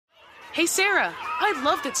Hey Sarah, I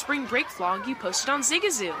love that spring break vlog you posted on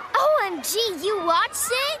Zigazoo. OMG, you watched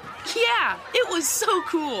it? Yeah, it was so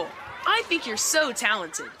cool. I think you're so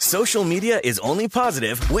talented. Social media is only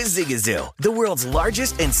positive with Zigazoo, the world's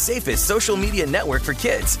largest and safest social media network for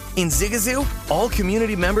kids. In Zigazoo, all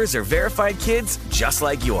community members are verified kids just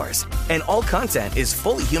like yours, and all content is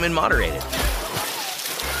fully human moderated.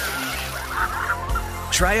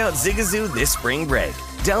 Try out Zigazoo this spring break.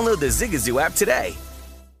 Download the Zigazoo app today.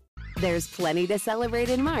 There's plenty to celebrate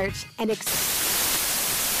in March and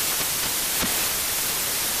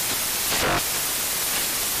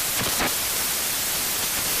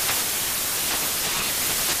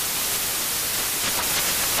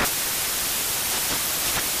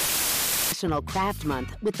National Craft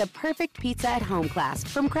Month with the perfect pizza at home class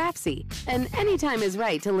from Craftsy. And anytime is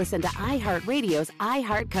right to listen to iHeartRadio's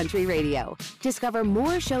iHeartCountry Radio. Discover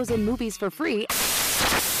more shows and movies for free.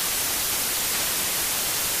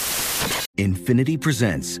 Infiniti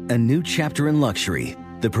presents a new chapter in luxury,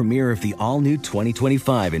 the premiere of the all-new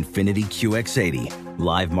 2025 Infiniti QX80,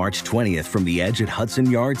 live March 20th from the Edge at Hudson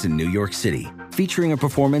Yards in New York City, featuring a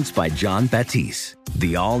performance by John Batiste.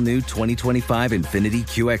 The all-new 2025 Infiniti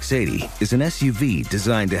QX80 is an SUV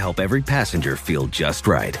designed to help every passenger feel just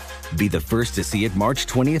right. Be the first to see it March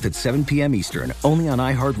 20th at 7 p.m. Eastern, only on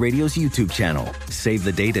iHeartRadio's YouTube channel. Save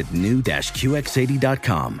the date at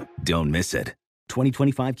new-QX80.com. Don't miss it.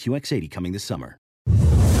 2025 QX80 coming this summer.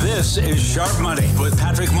 This is Sharp Money with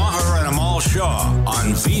Patrick Maher and Amal Shaw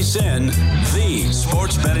on VSiN, the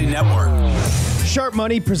Sports Betting Network. Sharp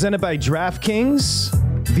Money presented by DraftKings.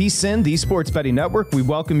 VSiN, the Sports Betting Network. We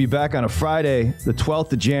welcome you back on a Friday, the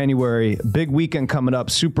 12th of January. Big weekend coming up.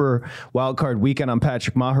 Super wildcard weekend. I'm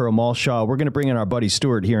Patrick Maher, Amal Shaw. We're going to bring in our buddy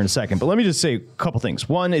Stuart here in a second. But let me just say a couple things.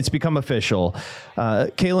 One, it's become official.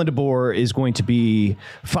 Kalen DeBoer is going to be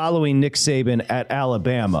following Nick Saban at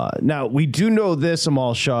Alabama. Now, we do know this,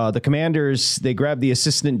 Amal Shaw. The Commanders, they grabbed the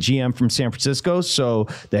assistant GM from San Francisco. So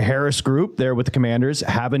the Harris Group there with the Commanders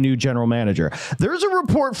have a new general manager. There's a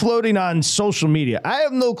report floating on social media. I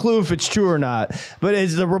have no clue if it's true or not, but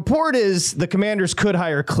as the report is, the Commanders could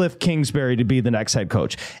hire Cliff Kingsbury to be the next head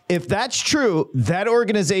coach. If that's true, that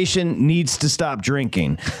organization needs to stop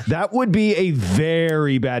drinking. That would be a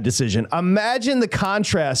very bad decision. Imagine the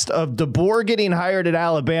contrast of DeBoer getting hired at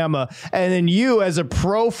Alabama and then you as a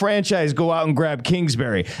pro franchise go out and grab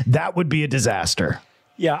Kingsbury. That would be a disaster.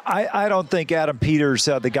 Yeah, I don't think Adam Peters,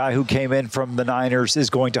 the guy who came in from the Niners,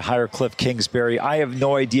 is going to hire Cliff Kingsbury. I have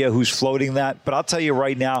no idea who's floating that, but I'll tell you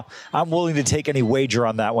right now, I'm willing to take any wager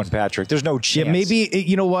on that one, Patrick. There's no chance. Yeah, maybe,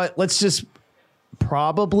 you know what? Let's just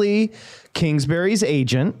probably Kingsbury's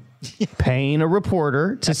agent paying a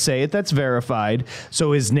reporter to say it that's verified,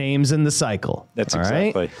 so his name's in the cycle. That's all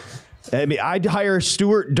exactly. Right? I mean, I'd hire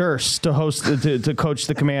Stuart Durst to host to coach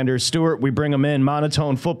the Commanders. Stuart, we bring him in,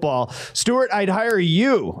 monotone football. Stuart, I'd hire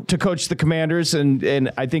you to coach the Commanders, and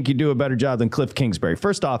I think you do a better job than Cliff Kingsbury.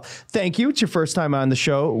 First off, thank you. It's your first time on the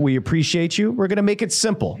show. We appreciate you. We're going to make it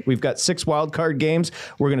simple. We've got 6 wild card games.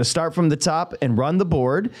 We're going to start from the top and run the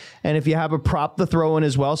board. And if you have a prop to throw in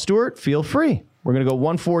as well, Stuart, feel free. We're going to go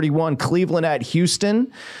 141 Cleveland at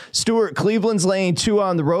Houston. Stuart, Cleveland's laying 2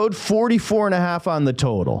 on the road, 44.5 on the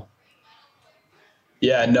total.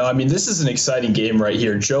 Yeah, no, I mean, this is an exciting game right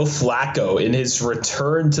here. Joe Flacco in his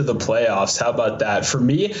return to the playoffs. How about that? For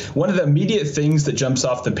me, one of the immediate things that jumps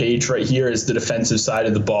off the page right here is the defensive side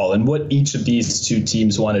of the ball and what each of these two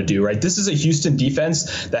teams want to do, right? This is a Houston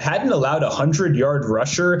defense that hadn't allowed a 100-yard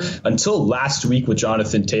rusher until last week with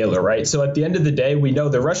Jonathan Taylor, right? So at the end of the day, we know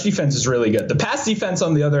the rush defense is really good. The pass defense,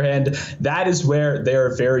 on the other hand, that is where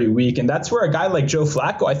they're very weak. And that's where a guy like Joe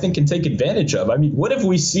Flacco, I think, can take advantage of. I mean, what have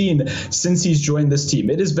we seen since he's joined this team?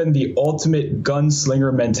 It has been the ultimate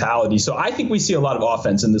gunslinger mentality. So I think we see a lot of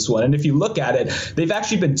offense in this one. And if you look at it, they've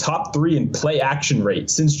actually been top 3 in play action rate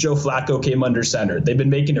since Joe Flacco came under center. They've been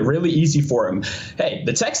making it really easy for him. Hey,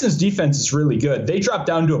 the Texans defense is really good. They dropped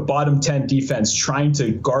down to a bottom 10 defense trying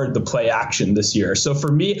to guard the play action this year. So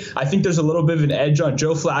for me, I think there's a little bit of an edge on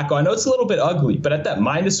Joe Flacco. I know it's a little bit ugly, but at that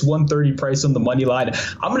minus 130 price on the money line,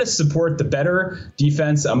 I'm going to support the better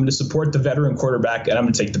defense. I'm going to support the veteran quarterback, and I'm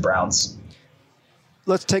going to take the Browns.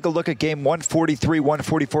 Let's take a look at game 143,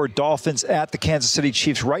 144, Dolphins at the Kansas City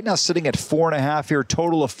Chiefs. Right now sitting at 4.5 here,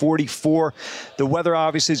 total of 44. The weather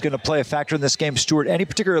obviously is going to play a factor in this game. Stuart, any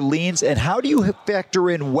particular leans, and how do you factor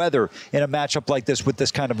in weather in a matchup like this with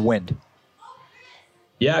this kind of wind?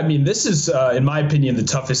 Yeah, I mean, this is, in my opinion, the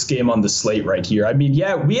toughest game on the slate right here. I mean,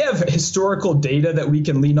 yeah, we have historical data that we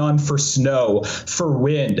can lean on for snow, for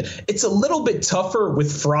wind. It's a little bit tougher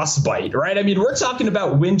with frostbite, right? I mean, we're talking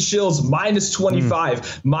about wind chills minus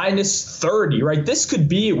 25, minus 30, right? This could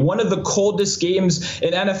be one of the coldest games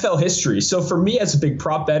in NFL history. So for me, as a big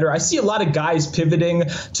prop bettor, I see a lot of guys pivoting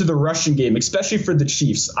to the rushing game, especially for the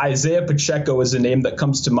Chiefs. Isaiah Pacheco is a name that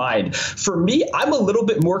comes to mind. For me, I'm a little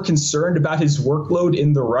bit more concerned about his workload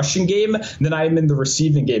in the rushing game than I am in the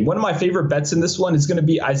receiving game. One of my favorite bets in this one is going to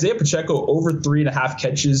be Isaiah Pacheco over 3.5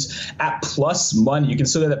 catches at plus money. You can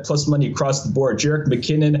see that plus money across the board. Jerick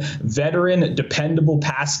McKinnon, veteran, dependable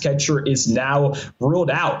pass catcher, is now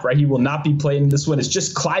ruled out, right? He will not be playing in this one. It's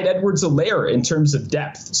just Clyde Edwards-Helaire in terms of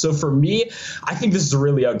depth. So for me, I think this is a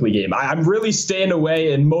really ugly game. I'm really staying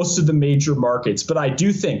away in most of the major markets, but I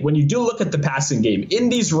do think when you do look at the passing game in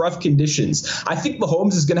these rough conditions, I think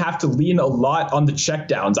Mahomes is going to have to lean a lot on the check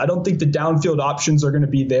downs. I don't think the downfield options are going to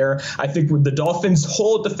be there. I think with the Dolphins'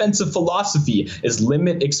 whole defensive philosophy is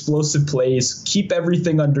limit explosive plays, keep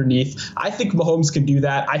everything underneath. I think Mahomes can do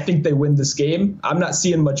that. I think they win this game. I'm not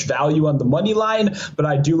seeing much value on the money line, but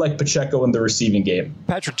I do like Pacheco in the receiving game.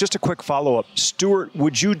 Patrick, just a quick follow-up. Stuart,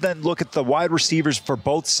 would you then look at the wide receivers for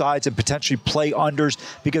both sides and potentially play unders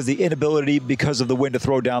because the inability, because of the wind, to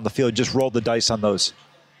throw down the field, just roll the dice on those?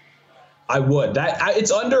 I would. It's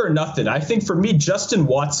under or nothing. I think for me, Justin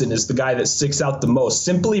Watson is the guy that sticks out the most,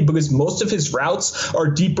 simply because most of his routes are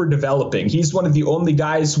deeper developing. He's one of the only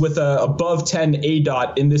guys with a above 10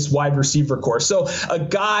 ADOT in this wide receiver core. So a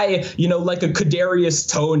guy, like a Kadarius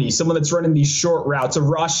Toney, someone that's running these short routes, a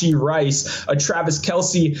Rashee Rice, a Travis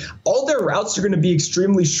Kelce, all their routes are going to be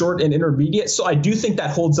extremely short and intermediate. So I do think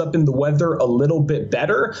that holds up in the weather a little bit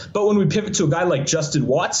better. But when we pivot to a guy like Justin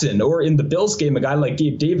Watson, or in the Bills game, a guy like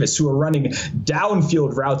Gabe Davis, who are running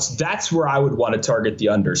downfield routes, that's where I would want to target the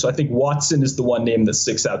under. So I think Watson is the one name that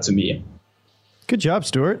sticks out to me. Good job,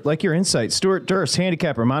 Stuart. Like your insight. Stuart Durst,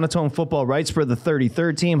 handicapper, Monotone Football, writes for the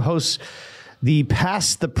 33rd Team, hosts the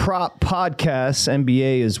Pass the Prop podcast,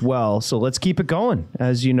 NBA as well. So let's keep it going.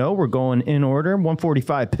 As you know, we're going in order.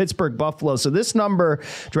 145, Pittsburgh, Buffalo. So this number,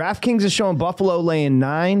 DraftKings is showing Buffalo laying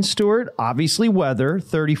 9, Stuart. Obviously weather,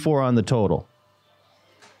 34 on the total.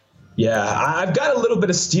 Yeah, I've got a little bit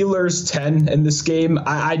of Steelers 10 in this game.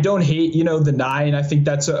 I don't hate, the 9. I think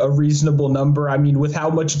that's a reasonable number. I mean, with how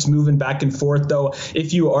much it's moving back and forth, though,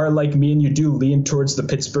 if you are like me and you do lean towards the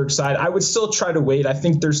Pittsburgh side, I would still try to wait. I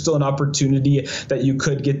think there's still an opportunity that you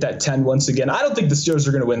could get that 10 once again. I don't think the Steelers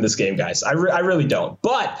are going to win this game, guys. I really don't.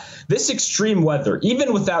 But this extreme weather,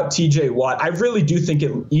 even without TJ Watt, I really do think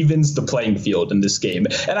it evens the playing field in this game.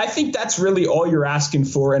 And I think that's really all you're asking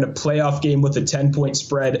for in a playoff game with a 10-point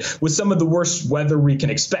spread, with some of the worst weather we can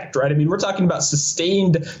expect, right? I mean, we're talking about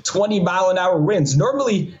sustained 20-mile-an-hour winds.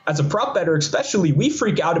 Normally, as a prop bettor especially, we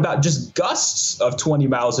freak out about just gusts of 20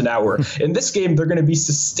 miles an hour. In this game, they're going to be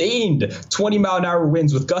sustained 20-mile-an-hour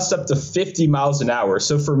winds with gusts up to 50 miles an hour.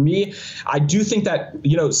 So for me, I do think that,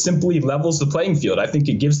 simply levels the playing field. I think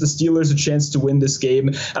it gives the Steelers a chance to win this game.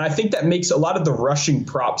 And I think that makes a lot of the rushing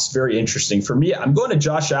props very interesting. For me, I'm going to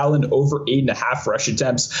Josh Allen over 8.5 rush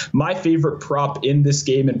attempts. My favorite prop in this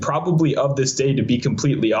game, and probably of this day, to be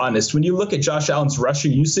completely honest. When you look at Josh Allen's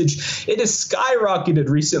rushing usage, it has skyrocketed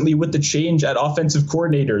recently with the change at offensive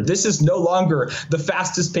coordinator. This is no longer the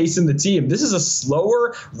fastest pace in the team. This is a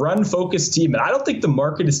slower, run-focused team, and I don't think the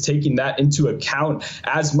market is taking that into account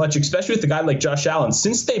as much, especially with a guy like Josh Allen.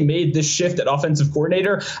 Since they made this shift at offensive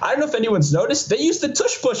coordinator, I don't know if anyone's noticed, they use the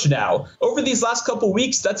tush push now. Over these last couple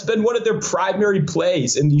weeks, that's been one of their primary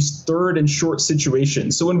plays in these third and short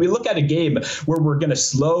situations. So when we look at a game where we're going to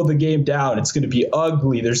slow the game down, it's going to be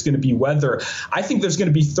ugly, there's going to be weather, I think there's going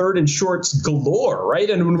to be third and shorts galore, right?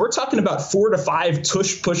 And when we're talking about 4 to 5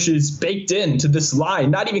 tush pushes baked into this line,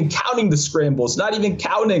 not even counting the scrambles, not even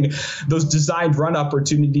counting those designed run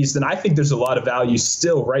opportunities, then I think there's a lot of value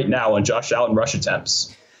still right now on Josh Allen rush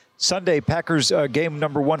attempts. Sunday, Packers game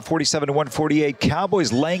number 147 to 148.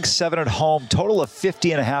 Cowboys laying 7 at home. Total of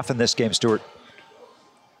 50.5 in this game, Stuart.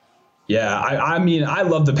 Yeah, I mean, I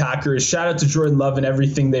love the Packers. Shout out to Jordan Love and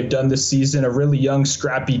everything they've done this season. A really young,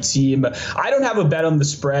 scrappy team. I don't have a bet on the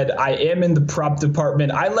spread. I am in the prop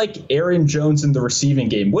department. I like Aaron Jones in the receiving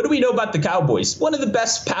game. What do we know about the Cowboys? One of the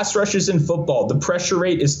best pass rushers in football. The pressure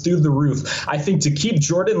rate is through the roof. I think to keep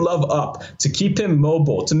Jordan Love up, to keep him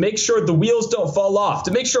mobile, to make sure the wheels don't fall off,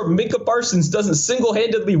 to make sure Micah Parsons doesn't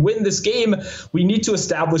single-handedly win this game, we need to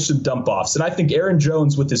establish some dump-offs. And I think Aaron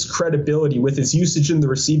Jones, with his credibility, with his usage in the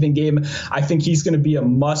receiving game, I think he's going to be a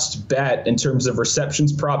must bet in terms of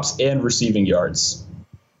receptions, props, and receiving yards.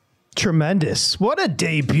 Tremendous. What a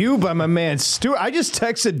debut by my man Stuart. I just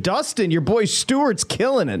texted Dustin, your boy Stuart's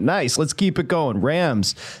killing it. Nice. Let's keep it going.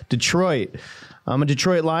 Rams, Detroit. I'm a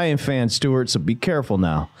Detroit Lion fan, Stuart, so be careful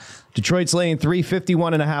now. Detroit's laying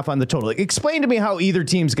 351.5 on the total. Explain to me how either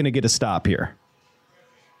team's going to get a stop here.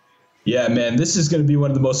 Yeah, man, this is going to be one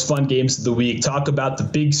of the most fun games of the week. Talk about the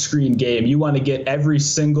big screen game. You want to get every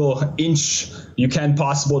single inch you can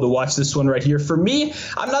possible to watch this one right here. For me,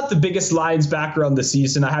 I'm not the biggest Lions backer on the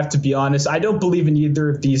season. I have to be honest. I don't believe in either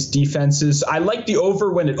of these defenses. I like the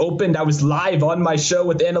over when it opened. I was live on my show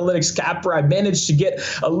with Analytics Capper. I managed to get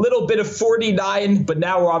a little bit of 49, but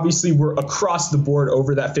now obviously we're across the board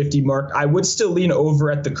over that 50 mark. I would still lean over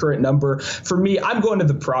at the current number. For me, I'm going to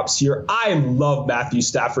the props here. I love Matthew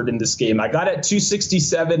Stafford in this game. I got at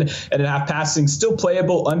 267.5 passing, still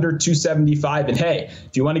playable under 275. And hey,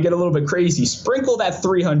 if you want to get a little bit crazy, sprinkle that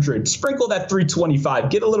 300, sprinkle that 325,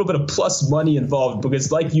 get a little bit of plus money involved, because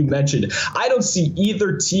like you mentioned, I don't see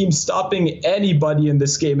either team stopping anybody in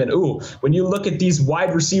this game. And when you look at these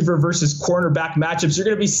wide receiver versus cornerback matchups, you're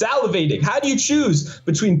going to be salivating. How do you choose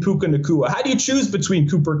between Puka Nacua? How do you choose between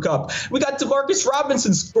Cooper Kupp? We got Demarcus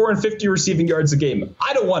Robinson scoring 50 receiving yards a game.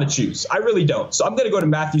 I don't want to choose. I really don't. So I'm going to go to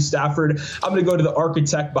Matthew Stafford. I'm going to go to the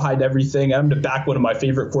architect behind everything. I'm going to back one of my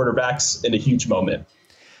favorite quarterbacks in a huge moment.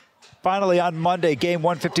 Finally, on Monday, game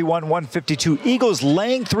 151, 152. Eagles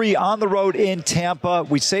laying 3 on the road in Tampa.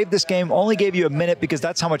 We saved this game, only gave you a minute because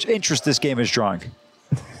that's how much interest this game is drawing.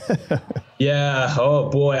 Yeah. Oh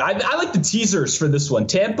boy. I like the teasers for this one.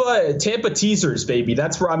 Tampa teasers, baby.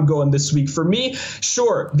 That's where I'm going this week. For me,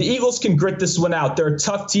 sure, the Eagles can grit this one out. They're a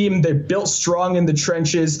tough team. They're built strong in the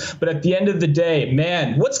trenches. But at the end of the day,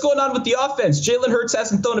 man, what's going on with the offense? Jalen Hurts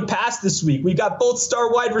hasn't thrown a pass this week. We got both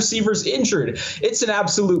star wide receivers injured. It's an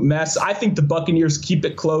absolute mess. I think the Buccaneers keep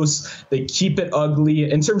it close. They keep it ugly.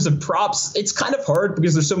 In terms of props, it's kind of hard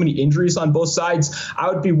because there's so many injuries on both sides.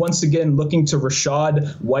 I would be once again looking to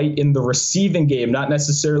Rachaad White in the receiving game, not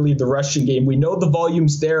necessarily the rushing game. We know the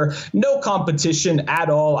volume's there. No competition at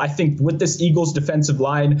all. I think with this Eagles defensive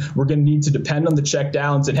line, we're going to need to depend on the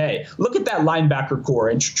checkdowns. And hey, look at that linebacker core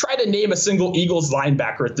and try to name a single Eagles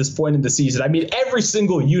linebacker at this point in the season. I mean, every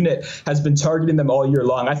single unit has been targeting them all year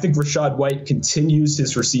long. I think Rachaad White continues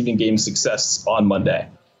his receiving game success on Monday.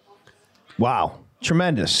 Wow.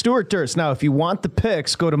 Tremendous. Stuart Durst. Now, if you want the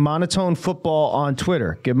picks, go to Monotone Football on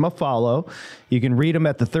Twitter. Give him a follow. You can read him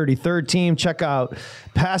at the 33rd Team. Check out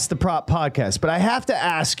Pass the Prop podcast. But I have to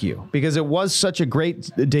ask you, because it was such a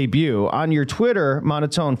great debut, on your Twitter,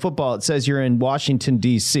 Monotone Football, it says you're in Washington,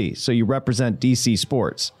 D.C., so you represent D.C.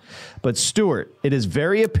 sports. But Stuart, it is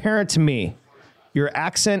very apparent to me your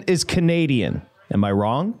accent is Canadian. Am I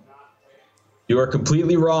wrong? You are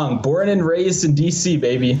completely wrong. Born and raised in D.C.,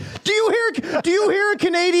 baby. Do you hear a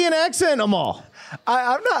Canadian accent, Amal?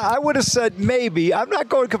 I'm not. I would have said maybe. I'm not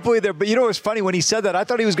going completely there. But you know what's funny? When he said that, I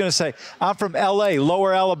thought he was going to say, I'm from L.A.,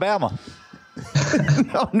 Lower Alabama.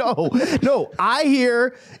 No. I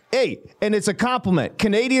hear, hey, and it's a compliment.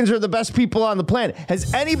 Canadians are the best people on the planet.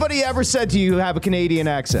 Has anybody ever said to you have a Canadian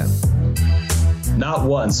accent? Not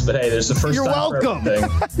once, but hey, there's the first You're time welcome. for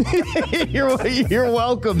everything. You're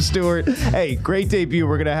welcome, Stuart. Hey, great debut.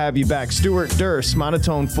 We're going to have you back. Stuart Durst,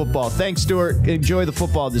 Monotone Football. Thanks, Stuart. Enjoy the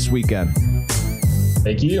football this weekend.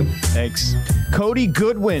 Thank you. Thanks. Cody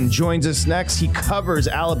Goodwin joins us next. He covers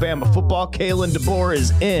Alabama football. Kalen DeBoer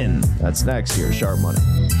is in. That's next here, Sharp Money.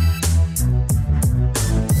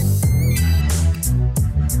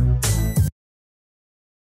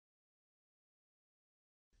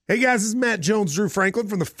 Hey guys, this is Matt Jones, Drew Franklin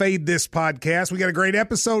from the Fade This podcast. We got a great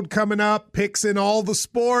episode coming up, picks in all the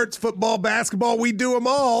sports, football, basketball, we do them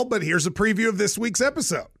all, but here's a preview of this week's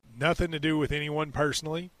episode. Nothing to do with anyone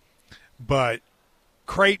personally, but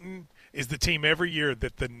Creighton is the team every year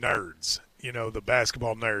that the nerds, the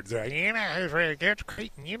basketball nerds, they're like, who's really good?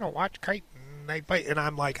 Creighton, watch Creighton. They play. And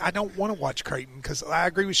I'm like, I don't want to watch Creighton because I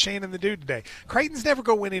agree with Shannon the dude today. Creighton's never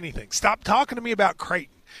going to win anything. Stop talking to me about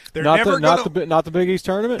Creighton. They're not never not the Big East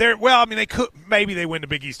tournament. They could maybe they win the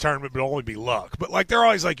Big East tournament, but it'll only be luck. But they're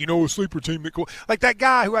always like, a sleeper team that like that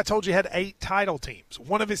guy who I told you had 8 title teams.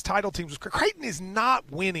 One of his title teams was Creighton is not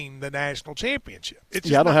winning the national championship. I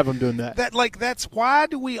don't have them doing that. That's why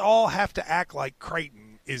do we all have to act like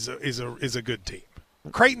Creighton is a good team?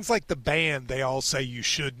 Creighton's like the band they all say you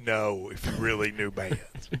should know if you really knew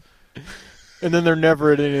bands. And then they're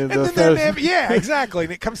never at any of the yeah, exactly.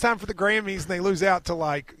 And it comes time for the Grammys, and they lose out to,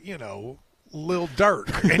 Lil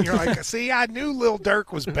Durk. And you're like, see, I knew Lil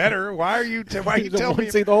Durk was better. Why are you telling me?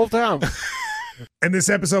 The whole time. And this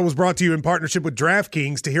episode was brought to you in partnership with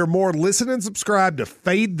DraftKings. To hear more, listen and subscribe to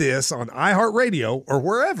Fade This on iHeartRadio or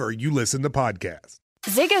wherever you listen to podcasts.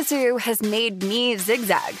 Zigazoo has made me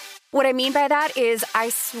zigzag. What I mean by that is I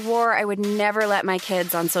swore I would never let my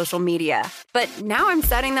kids on social media, but now I'm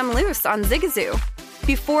setting them loose on Zigazoo.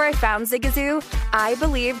 Before I found Zigazoo, I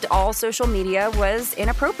believed all social media was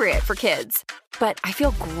inappropriate for kids. But I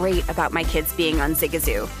feel great about my kids being on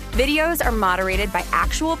Zigazoo. Videos are moderated by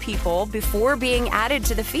actual people before being added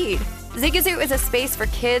to the feed. Zigazoo is a space for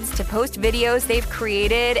kids to post videos they've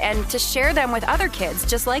created and to share them with other kids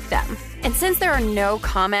just like them. And since there are no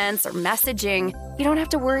comments or messaging, you don't have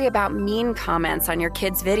to worry about mean comments on your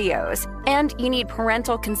kids' videos. And you need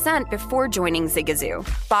parental consent before joining Zigazoo.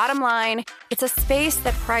 Bottom line, it's a space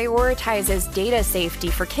that prioritizes data safety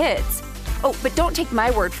for kids. Oh, but don't take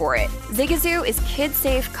my word for it. Zigazoo is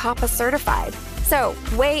KidSafe COPPA certified. So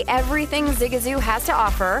weigh everything Zigazoo has to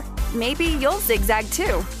offer. Maybe you'll zigzag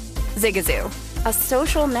too. Zigazoo, a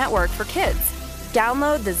social network for kids.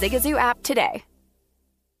 Download the Zigazoo app today.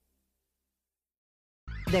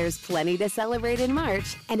 There's plenty to celebrate in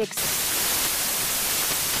March and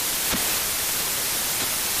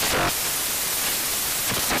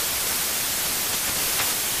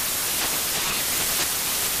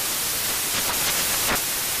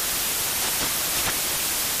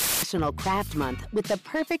National Craft Month with the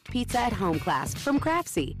perfect pizza at home class from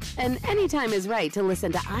Craftsy. And anytime is right to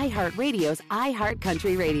listen to iHeartRadio's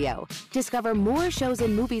iHeartCountry Radio. Discover more shows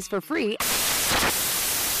and movies for free.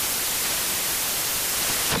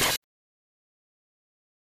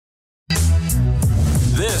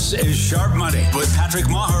 This is Sharp Money with Patrick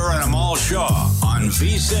Maher and Amal Shaw on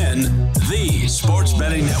VSiN, the Sports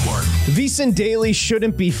Betting Network. VSiN Daily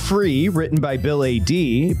shouldn't be free, written by Bill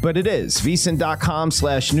A.D., but it is.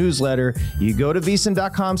 VSiN.com/newsletter. You go to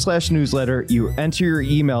VSiN.com/newsletter, you enter your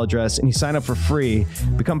email address, and you sign up for free.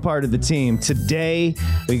 Become part of the team. Today,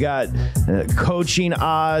 we got coaching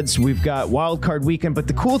odds. We've got Wild Card Weekend. But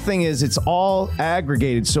the cool thing is it's all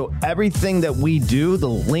aggregated. So everything that we do, the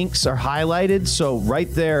links are highlighted. So right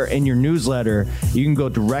there in your newsletter, you can go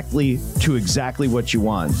directly to exactly what you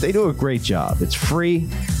want. They do a great job. It's free.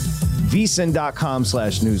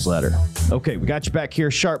 VSiN.com/newsletter. Okay, we got you back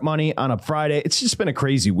here. Sharp Money on a Friday. It's just been a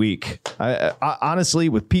crazy week. I honestly,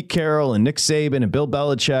 with Pete Carroll and Nick Saban and Bill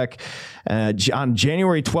Belichick, on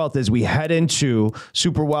January 12th, as we head into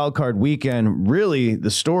Super Wildcard Weekend, really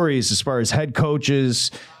the stories as far as head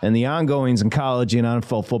coaches and the ongoings in college and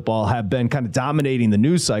NFL football have been kind of dominating the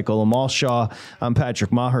news cycle. Amal Shaw, I'm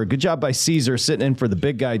Patrick Maher. Good job by Caesar sitting in for the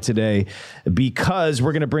big guy today, because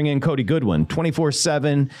we're going to bring in Cody Goodwin,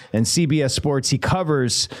 24/7 and CBS Sports. He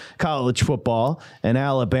covers college football in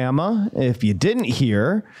Alabama. If you didn't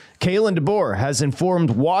hear, Kalen DeBoer has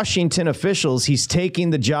informed Washington officials he's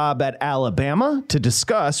taking the job at Alabama. To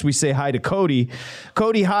discuss, we say hi to Cody.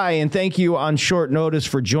 Cody, hi, and thank you on short notice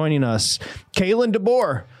for joining us. Kalen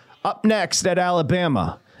DeBoer up next at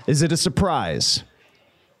Alabama. Is it a surprise?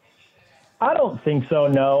 I don't think so,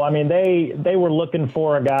 no. I mean, they were looking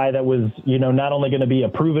for a guy that was, not only going to be a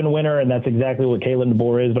proven winner, and that's exactly what Kalen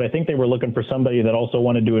DeBoer is, but I think they were looking for somebody that also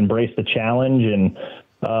wanted to embrace the challenge. And,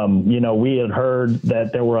 we had heard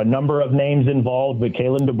that there were a number of names involved, but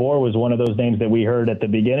Kalen DeBoer was one of those names that we heard at the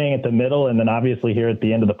beginning, at the middle, and then obviously here at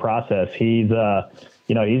the end of the process. He's a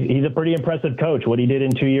pretty impressive coach. What he did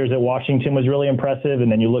in 2 years at Washington was really impressive.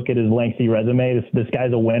 And then you look at his lengthy resume. This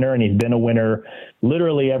guy's a winner, and he's been a winner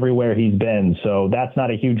literally everywhere he's been. So that's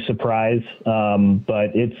not a huge surprise.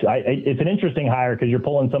 But it's an interesting hire because you're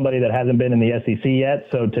pulling somebody that hasn't been in the SEC yet.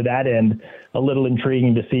 So to that end, a little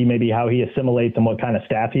intriguing to see maybe how he assimilates and what kind of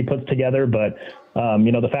staff he puts together. But,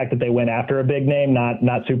 the fact that they went after a big name,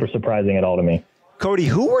 not super surprising at all to me. Cody,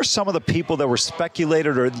 who were some of the people that were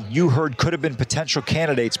speculated or you heard could have been potential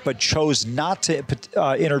candidates but chose not to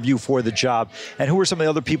interview for the job? And who were some of the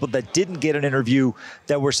other people that didn't get an interview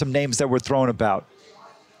that were some names that were thrown about?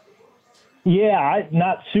 Yeah, I'm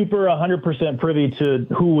not super 100% privy to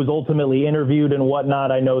who was ultimately interviewed and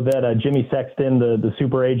whatnot. I know that Jimmy Sexton, the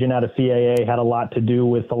super agent out of CAA, had a lot to do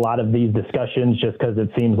with a lot of these discussions just because it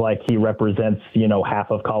seems like he represents, half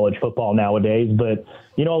of college football nowadays. But,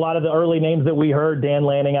 a lot of the early names that we heard, Dan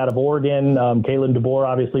Lanning out of Oregon, Kalen DeBoer,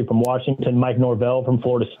 obviously from Washington, Mike Norvell from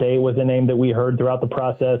Florida State was a name that we heard throughout the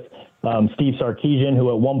process. Steve Sarkisian, who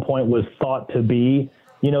at one point was thought to be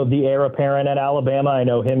the heir apparent at Alabama. I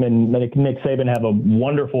know him and Nick Saban have a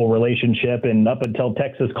wonderful relationship, and up until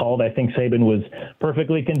Texas called, I think Saban was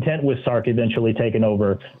perfectly content with Sark eventually taking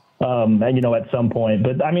over, at some point.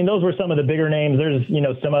 But, those were some of the bigger names. There's,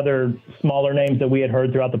 some other smaller names that we had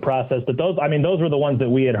heard throughout the process. But those were the ones that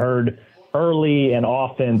we had heard early and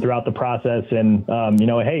often throughout the process. And,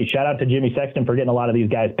 hey, shout out to Jimmy Sexton for getting a lot of these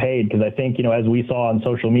guys paid, because I think, as we saw on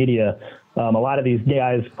social media, a lot of these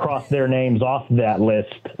guys crossed their names off that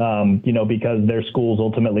list, because their schools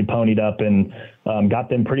ultimately ponied up and got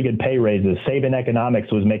them pretty good pay raises. Saban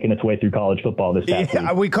Economics was making its way through college football this past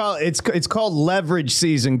week. We call it's called leverage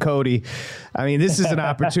season, Cody. I mean, this is an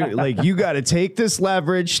opportunity. Like, you got to take this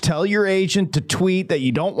leverage, tell your agent to tweet that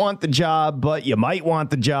you don't want the job, but you might want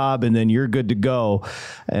the job, and then you're good to go.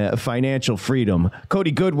 Financial freedom.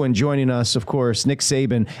 Cody Goodwin joining us, of course, Nick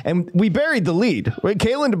Saban. And we buried the lead. Right?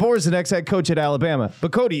 Kalen DeBoer is the next head coach at Alabama.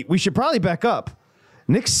 But, Cody, we should probably back up.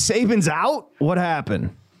 Nick Saban's out? What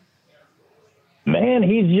happened? Man,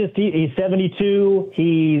 he's 72.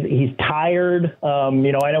 He's tired. I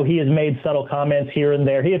know he has made subtle comments here and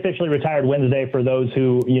there. He officially retired Wednesday for those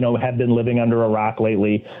who, have been living under a rock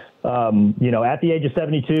lately. At the age of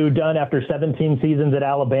 72, done after 17 seasons at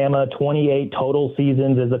Alabama, 28 total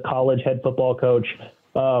seasons as a college head football coach.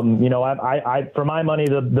 I for my money,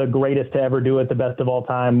 the greatest to ever do it, the best of all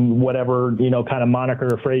time, whatever, kind of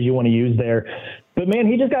moniker or phrase you want to use there. But man,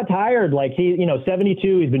 he just got tired. Like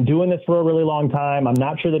 72, he's been doing this for a really long time. I'm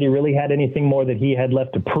not sure that he really had anything more that he had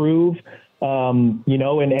left to prove. And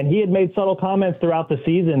he had made subtle comments throughout the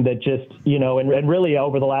season that just, and really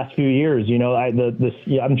over the last few years,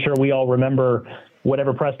 I'm sure we all remember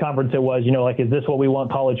whatever press conference it was, is this what we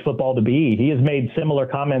want college football to be? He has made similar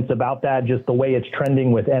comments about that, just the way it's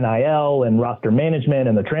trending with NIL and roster management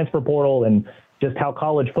and the transfer portal and just how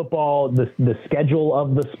college football, the schedule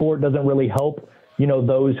of the sport doesn't really help,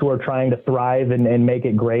 those who are trying to thrive and make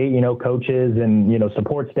it great, coaches and,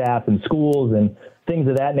 support staff and schools and things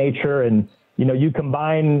of that nature. And, you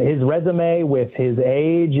combine his resume with his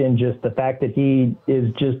age and just the fact that he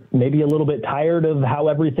is just maybe a little bit tired of how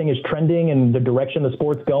everything is trending and the direction the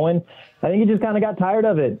sport's going. I think he just kind of got tired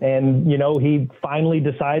of it. And, he finally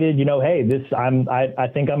decided, hey, I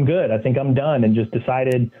think I'm good. I think I'm done. And just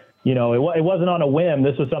decided, it wasn't on a whim.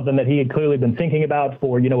 This was something that he had clearly been thinking about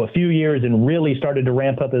for, a few years and really started to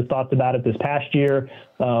ramp up his thoughts about it this past year.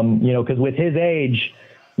 Because with his age,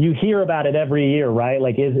 you hear about it every year, right?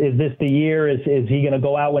 Like, is this the year? Is he going to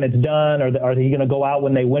go out when it's done? Or are he going to go out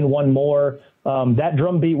when they win one more? That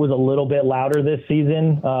drumbeat was a little bit louder this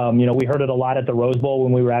season. We heard it a lot at the Rose Bowl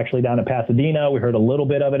when we were actually down in Pasadena. We heard a little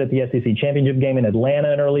bit of it at the SEC championship game in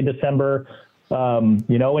Atlanta in early December.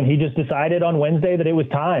 And he just decided on Wednesday that it was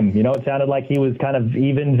time. It sounded like he was kind of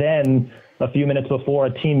even then a few minutes before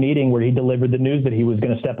a team meeting where he delivered the news that he was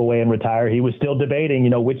going to step away and retire. He was still debating,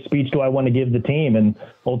 which speech do I want to give the team? And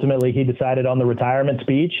ultimately he decided on the retirement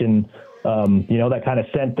speech. And, that kind of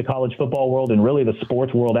sent the college football world and really the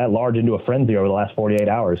sports world at large into a frenzy over the last 48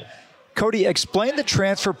 hours. Cody, explain the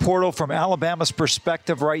transfer portal from Alabama's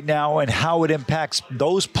perspective right now and how it impacts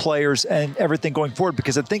those players and everything going forward,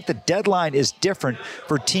 because I think the deadline is different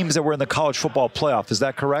for teams that were in the college football playoff. Is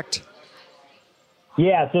that correct?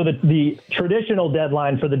 Yeah, so the traditional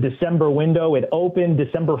deadline for the December window, it opened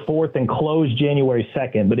December 4th and closed January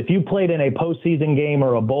 2nd. But if you played in a postseason game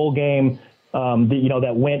or a bowl game,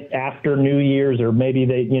 that went after New Year's, or maybe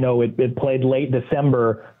it played late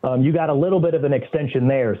December, you got a little bit of an extension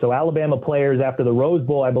there. So Alabama players after the Rose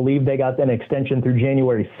Bowl, I believe they got an extension through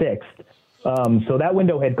January 6th. So that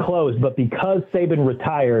window had closed, but because Saban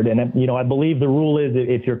retired, and I believe the rule is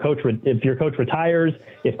if your coach retires,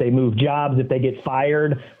 if they move jobs, if they get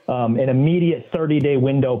fired, an immediate 30-day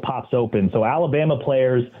window pops open. So Alabama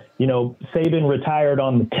players, Saban retired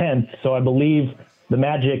on the 10th, so I believe the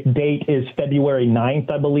magic date is February 9th,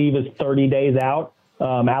 I believe, is 30 days out.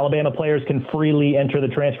 Alabama players can freely enter the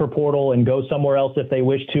transfer portal and go somewhere else if they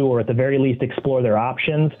wish to, or at the very least explore their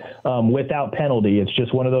options without penalty. It's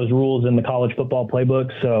just one of those rules in the college football playbook.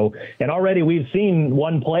 So, and already we've seen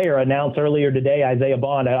one player announce earlier today, Isaiah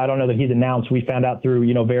Bond. I don't know that he's announced. We found out through,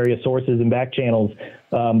 various sources and back channels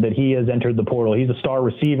that he has entered the portal. He's a star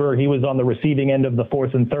receiver. He was on the receiving end of the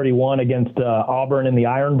 4th and 31 against Auburn in the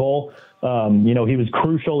Iron Bowl. He was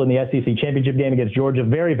crucial in the SEC championship game against Georgia.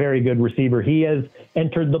 Very, very good receiver. He has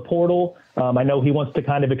entered the portal. I know he wants to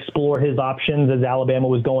kind of explore his options as Alabama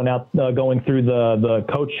was going through the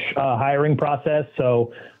coach hiring process.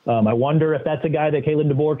 So I wonder if that's a guy that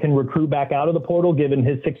Kalen DeBoer can recruit back out of the portal, given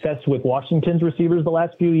his success with Washington's receivers the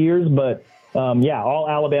last few years. But all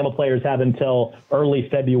Alabama players have until early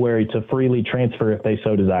February to freely transfer if they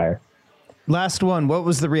so desire. Last one. What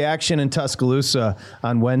was the reaction in Tuscaloosa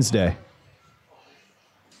on Wednesday?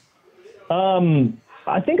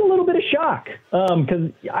 I think a little bit of shock,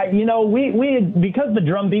 because because the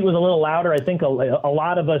drum beat was a little louder. I think a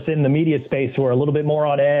lot of us in the media space were a little bit more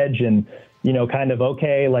on edge, and kind of,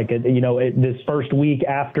 okay, like, this first week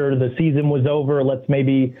after the season was over, let's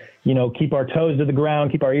maybe, keep our toes to the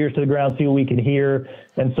ground, keep our ears to the ground, see what we can hear.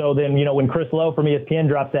 And so then, when Chris Lowe from ESPN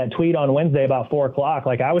drops that tweet on Wednesday about 4:00,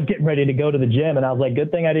 like, I was getting ready to go to the gym, and I was like,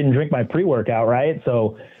 good thing I didn't drink my pre-workout, right?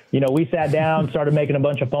 So, we sat down, started making a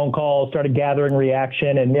bunch of phone calls, started gathering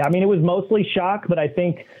reaction. And I mean, it was mostly shock, but I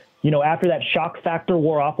think, after that shock factor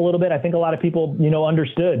wore off a little bit, I think a lot of people,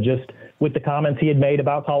 understood just with the comments he had made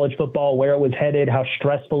about college football, where it was headed, how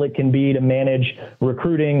stressful it can be to manage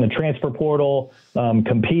recruiting, the transfer portal,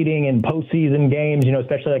 competing in postseason games,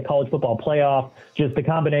 especially like college football playoff, just the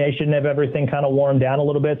combination of everything kind of wore him down a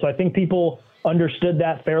little bit. So I think people understood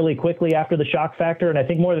that fairly quickly after the shock factor. And I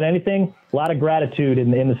think more than anything, a lot of gratitude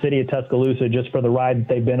in the city of Tuscaloosa just for the ride that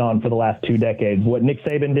they've been on for the last 2 decades. What Nick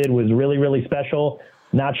Saban did was really, really special.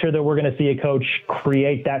 Not sure that we're going to see a coach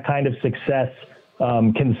create that kind of success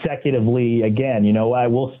consecutively again.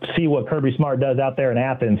 We'll see what Kirby Smart does out there in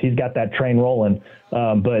Athens. He's got that train rolling.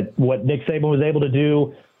 But what Nick Saban was able to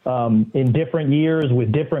do in different years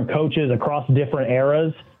with different coaches across different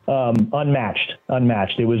eras, unmatched.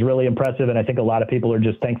 It was really impressive, and I think a lot of people are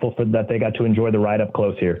just thankful for that they got to enjoy the ride up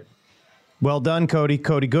close here. Well done, Cody.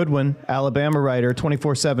 Cody Goodwin, Alabama writer,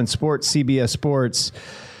 24/7 Sports, CBS Sports.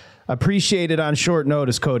 Appreciate it on short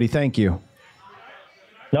notice, Cody. Thank you.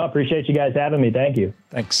 No, appreciate you guys having me. Thank you.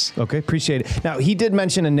 Thanks. Okay, appreciate it. Now, he did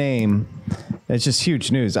mention a name. It's just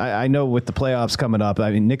huge news. I know with the playoffs coming up,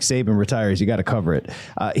 I mean, Nick Saban retires. You got to cover it.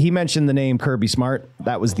 He mentioned the name Kirby Smart.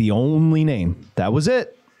 That was the only name. That was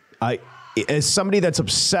it. As somebody that's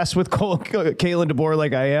obsessed with Kalen DeBoer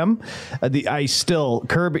like I am,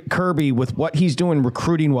 Kirby with what he's doing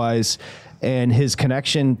recruiting wise and his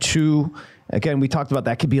connection to, again, we talked about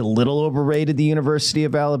that could be a little overrated, the University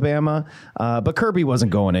of Alabama, but Kirby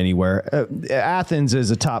wasn't going anywhere. Athens is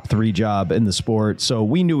a top 3 job in the sport, so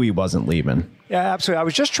we knew he wasn't leaving. Yeah, absolutely. I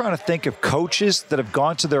was just trying to think of coaches that have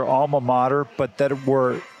gone to their alma mater, but that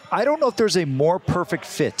were, I don't know if there's a more perfect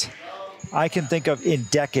fit I can think of in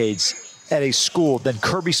decades at a school than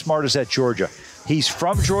Kirby Smart is at Georgia. He's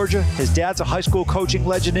from Georgia. His dad's a high school coaching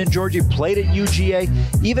legend in Georgia. He played at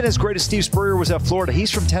UGA. Even as great as Steve Spurrier was at Florida, he's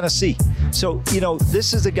from Tennessee. So,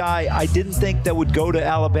 this is a guy I didn't think that would go to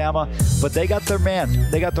Alabama, but they got their man.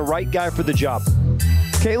 They got the right guy for the job.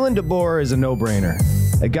 Kalen DeBoer is a no-brainer.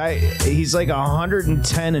 A guy, he's like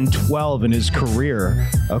 110-12 in his career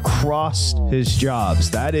across his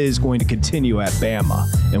jobs. That is going to continue at Bama,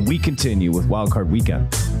 and we continue with Wild Card Weekend.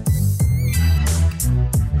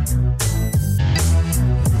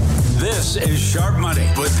 This is Sharp Money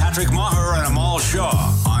with Patrick Maher and Amal Shaw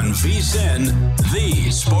on VSiN,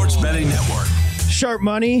 the Sports Betting Network. Sharp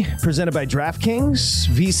Money, presented by DraftKings,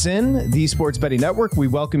 VSiN, the Sports Betting Network. We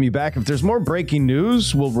welcome you back. If there's more breaking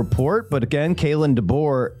news, we'll report. But again, Kalen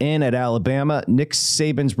DeBoer in at Alabama. Nick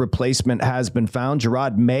Saban's replacement has been found.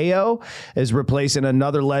 Gerard Mayo is replacing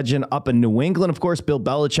another legend up in New England. Of course, Bill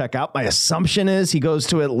Belichick out. My assumption is he goes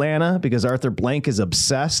to Atlanta because Arthur Blank is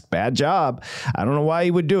obsessed. Bad job. I don't know why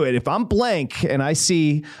he would do it. If I'm Blank and I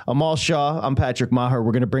see Amal Shaw, I'm Patrick Maher.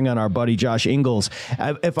 We're going to bring on our buddy Josh Ingles.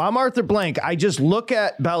 If I'm Arthur Blank, I just look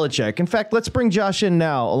at Belichick. In fact, let's bring Josh in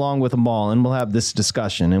now along with Amal, and we'll have this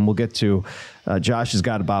discussion, and we'll get to Josh has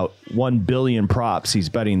got about 1 billion props he's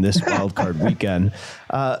betting this wild card weekend.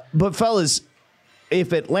 But fellas,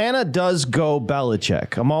 if Atlanta does go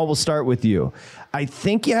Belichick, Amal, we'll start with you. I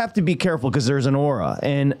think you have to be careful because there's an aura.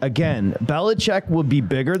 And again, Belichick would be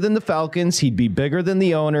bigger than the Falcons. He'd be bigger than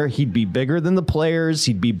the owner. He'd be bigger than the players.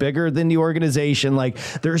 He'd be bigger than the organization. Like,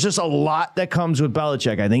 there's just a lot that comes with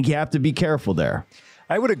Belichick. I think you have to be careful there.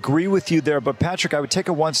 I would agree with you there, but Patrick, I would take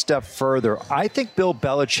it one step further. I think Bill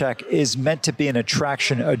Belichick is meant to be an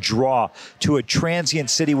attraction, a draw to a transient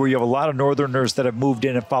city where you have a lot of Northerners that have moved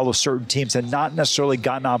in and follow certain teams and not necessarily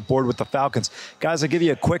gotten on board with the Falcons. Guys, I'll give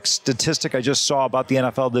you a quick statistic I just saw about the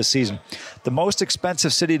NFL this season. The most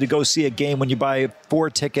expensive city to go see a game when you buy 4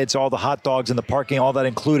 tickets, all the hot dogs and the parking, all that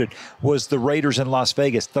included, was the Raiders in Las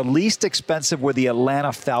Vegas. The least expensive were the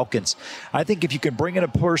Atlanta Falcons. I think if you can bring in a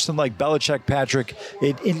person like Belichick, Patrick,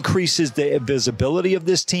 it increases the visibility of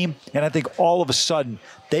this team, and I think all of a sudden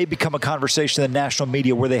they become a conversation in the national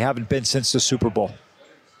media where they haven't been since the Super Bowl.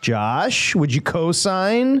 Josh, would you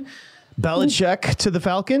co-sign Belichick to the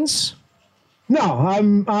Falcons? No,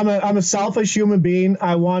 I'm a selfish human being.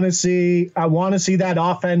 I want to see that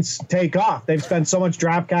offense take off. They've spent so much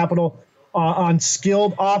draft capital on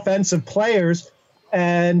skilled offensive players,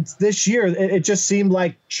 and this year it just seemed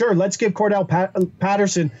like, sure, let's give Cordell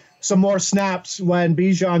Patterson some more snaps when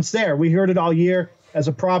Bijan's there. We heard it all year. As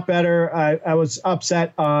a prop bettor, I was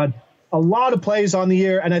upset on a lot of plays on the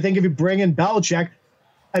year, and I think if you bring in Belichick,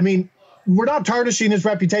 I mean, we're not tarnishing his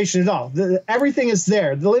reputation at all. Everything is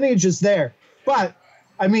there. The lineage is there. But,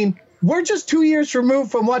 I mean, we're just 2 years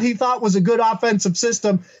removed from what he thought was a good offensive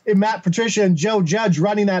system in Matt Patricia and Joe Judge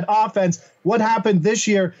running that offense. What happened this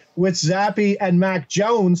year with Zappe and Mac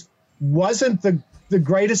Jones wasn't the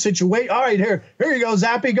greatest situation. All right, here you go,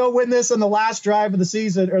 Zappe, go win this on the last drive of the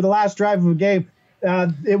season or the last drive of a game.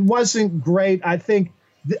 It wasn't great. I think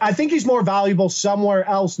he's more valuable somewhere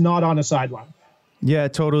else, not on a sideline. Yeah,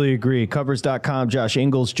 totally agree. Covers.com, Josh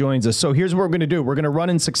Ingles joins us. So here's what we're going to do. We're going to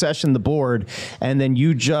run in succession the board, and then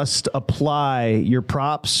you just apply your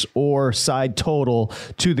props or side total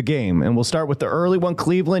to the game. And we'll start with the early one,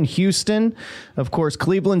 Cleveland, Houston. Of course,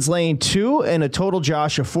 Cleveland's laying 2 and a total,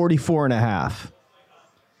 Josh, of 44.5.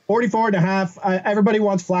 44.5. Everybody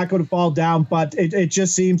wants Flacco to fall down, but it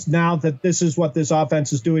just seems now that this is what this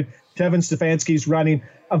offense is doing. Kevin Stefanski's running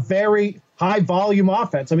a very high volume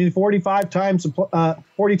offense. I mean, 40 times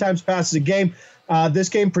passes a game. This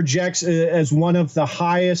game projects as one of the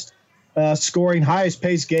highest scoring, highest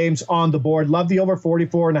paced games on the board. Love the over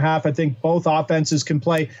 44.5. I think both offenses can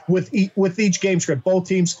play with each game script. Both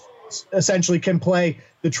teams essentially can play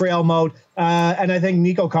the trail mode. And I think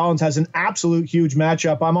Nico Collins has an absolute huge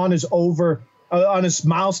matchup. I'm on his over, on his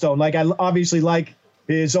milestone. Like, I obviously like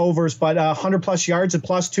his overs, but 100 plus yards at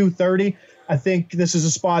plus 230. I think this is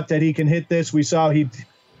a spot that he can hit this. We saw he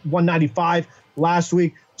 195 last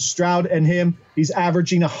week. Stroud and him, he's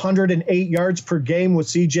averaging 108 yards per game with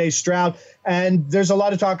CJ Stroud. And there's a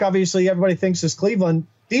lot of talk. Obviously, everybody thinks this Cleveland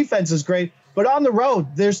defense is great, but on the road,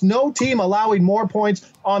 there's no team allowing more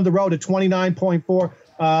points on the road at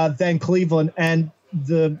 29.4 than Cleveland. And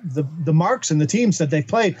the marks and the teams that they've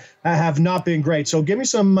played have not been great. So give me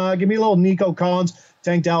a little Nico Collins.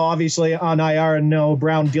 Tank Dell obviously on IR, and Noah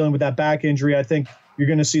Brown dealing with that back injury. I think you're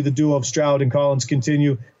going to see the duo of Stroud and Collins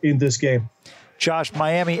continue in this game. Josh,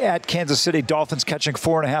 Miami at Kansas City, Dolphins catching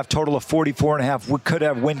 4.5, total of 44.5. We could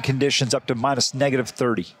have wind conditions up to minus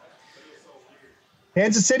 -30.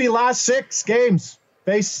 Kansas City last 6 games.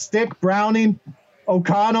 Face Stick, Browning,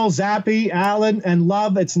 O'Connell, Zappe, Allen, and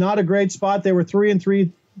Love. It's not a great spot. They were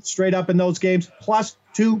 3-3 straight up in those games, plus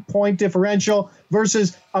 2-point differential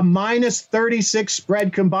versus a minus 36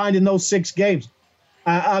 spread combined in those 6 games.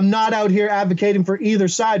 I'm not out here advocating for either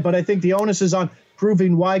side, but I think the onus is on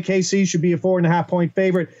proving why KC should be a 4.5-point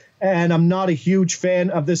favorite. And I'm not a huge fan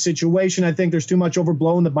of this situation. I think there's too much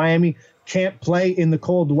overblown that Miami can't play in the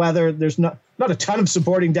cold weather. There's not a ton of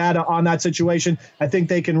supporting data on that situation. I think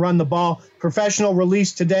they can run the ball. Professional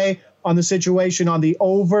release today on the situation on the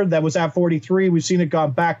over that was at 43. We've seen it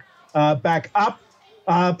gone back up.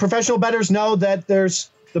 Professional bettors know that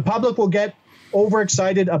the public will get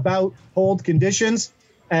overexcited about cold conditions,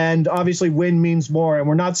 and obviously wind means more. And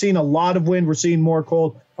we're not seeing a lot of wind. We're seeing more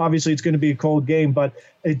cold. Obviously, it's going to be a cold game, but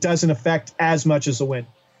it doesn't affect as much as the wind.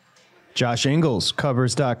 Josh Ingles,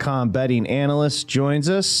 Covers.com betting analyst, joins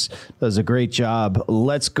us. Does a great job.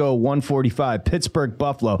 Let's go 145, Pittsburgh,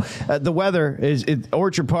 Buffalo. The weather is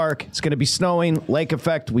Orchard Park. It's going to be snowing, lake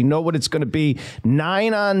effect. We know what it's going to be.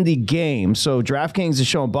 9 on the game. So DraftKings is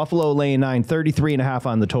showing Buffalo laying 9, 33.5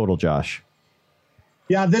 on the total, Josh.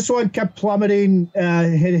 Yeah, this one kept plummeting,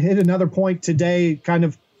 hit another point today. Kind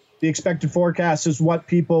of the expected forecast is what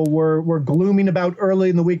people were glooming about early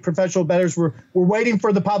in the week. Professional bettors were waiting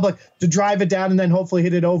for the public to drive it down and then hopefully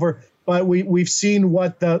hit it over. But we've seen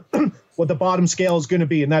what the bottom scale is going to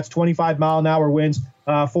be, and that's 25-mile-an-hour winds,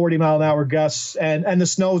 40-mile-an-hour gusts, and the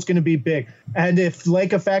snow is going to be big. And if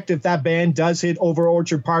lake effect, if that band does hit over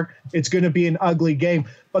Orchard Park, it's going to be an ugly game.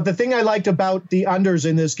 But the thing I liked about the unders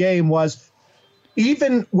in this game was,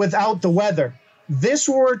 even without the weather, these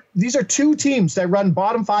are 2 teams that run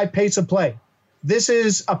bottom 5 pace of play. This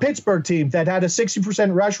is a Pittsburgh team that had a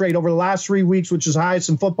 60% rush rate over the last 3 weeks, which is highest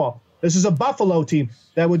in football. This is a Buffalo team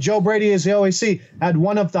that, with Joe Brady as the OAC, had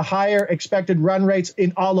one of the higher expected run rates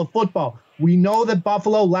in all of football. We know that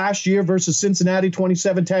Buffalo last year versus Cincinnati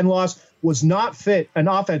 27-10 loss was not fit, an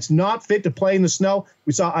offense not fit to play in the snow.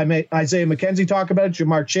 We saw Isaiah McKenzie talk about it,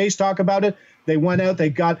 Jamar Chase talk about it. They went out, they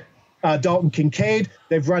got Dalton Kincaid.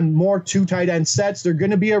 They've run more 2 tight end sets. They're going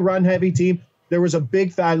to be a run-heavy team. There was a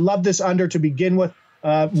big – I love this under to begin with.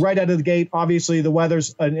 Right out of the gate, obviously the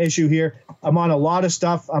weather's an issue here. I'm on a lot of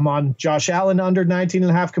stuff. I'm on Josh Allen under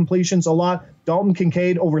 19.5 completions a lot. Dalton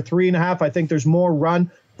Kincaid over 3.5. I think there's more run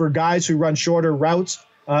for guys who run shorter routes.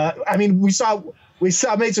 I mean, we saw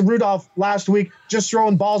Mason Rudolph last week just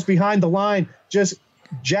throwing balls behind the line, just –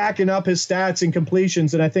 jacking up his stats and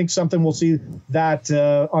completions, and I think something we'll see that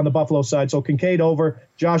on the Buffalo side. So Kincaid over,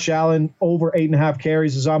 Josh Allen over 8.5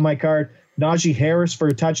 carries is on my card. Najee Harris for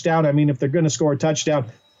a touchdown. I mean, if they're going to score a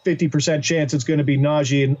touchdown, 50% chance it's going to be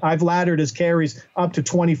Najee. And I've laddered his carries up to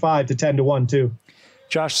 25 to 10-1 too.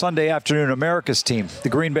 Josh, Sunday afternoon, America's team, the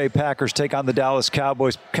Green Bay Packers take on the Dallas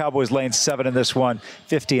Cowboys. Cowboys laying 7 in this one,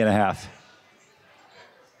 50.5.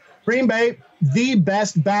 Green Bay, the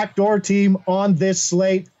best backdoor team on this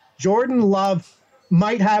slate. Jordan Love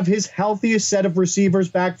might have his healthiest set of receivers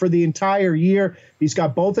back for the entire year. He's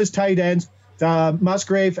got both his tight ends.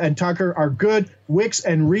 Musgrave and Tucker are good. Wicks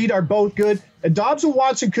and Reed are both good. And Dobbs and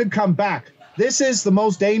Watson could come back. This is the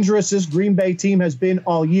most dangerous this Green Bay team has been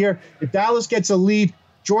all year. If Dallas gets a lead,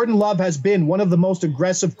 Jordan Love has been one of the most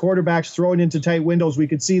aggressive quarterbacks throwing into tight windows. We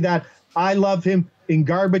could see that. I love him in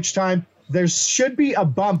garbage time. There should be a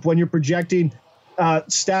bump when you're projecting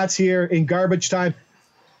stats here in garbage time.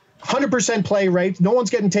 100% play rate. No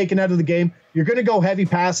one's getting taken out of the game. You're going to go heavy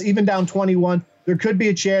pass, even down 21. There could be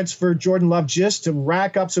a chance for Jordan Love just to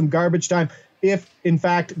rack up some garbage time if, in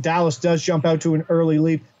fact, Dallas does jump out to an early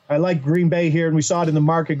lead. I like Green Bay here, and we saw it in the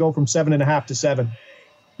market go from 7.5 to 7.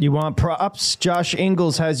 You want props? Josh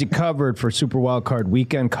Ingles has you covered for Super Wildcard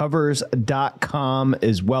Weekend. Covers.com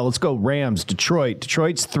as well. Let's go Rams, Detroit.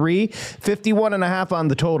 Detroit's 3, 51.5 on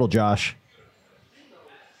the total, Josh.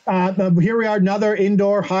 Here we are, another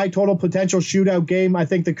indoor high total potential shootout game. I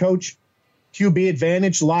think the coach QB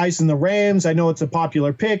advantage lies in the Rams. I know it's a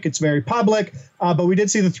popular pick. It's very public, but we did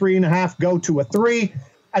see the 3.5 go to a 3.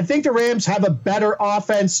 I think the Rams have a better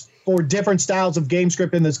offense for different styles of game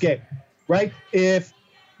script in this game, right? If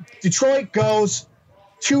Detroit goes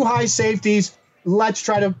 2 high safeties, let's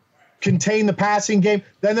try to contain the passing game,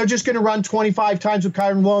 then they're just going to run 25 times with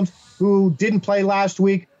Kyren Williams, who didn't play last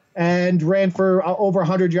week and ran for over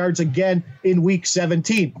 100 yards again in week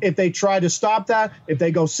 17. If they try to stop that, if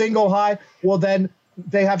they go single high, well, then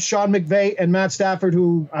they have Sean McVay and Matt Stafford,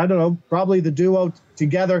 who, I don't know, probably the duo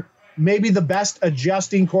together, maybe the best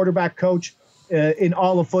adjusting quarterback coach in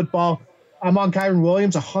all of football. I'm on Kyren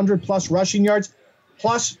Williams, 100-plus rushing yards,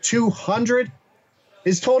 plus 200.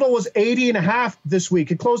 His total was 80.5 this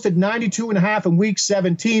week. It closed at 92.5 in week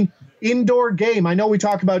 17. Indoor game. I know we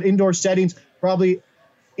talk about indoor settings, probably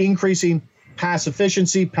increasing pass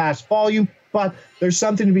efficiency, pass volume, but there's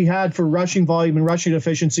something to be had for rushing volume and rushing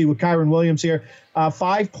efficiency with Kyren Williams here.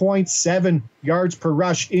 5.7 yards per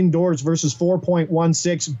rush indoors versus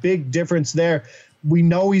 4.16. Big difference there. We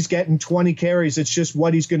know he's getting 20 carries. It's just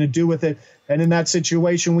what he's going to do with it. And in that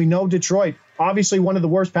situation, we know Detroit, obviously one of the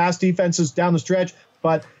worst pass defenses down the stretch,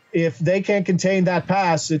 but if they can't contain that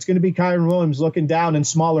pass, it's going to be Kyren Williams looking down in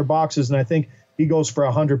smaller boxes, and I think he goes for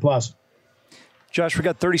 100-plus. Josh, we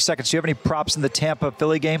got 30 seconds. Do you have any props in the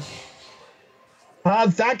Tampa-Philly game?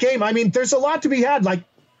 That game, I mean, there's a lot to be had.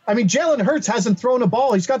 Jalen Hurts hasn't thrown a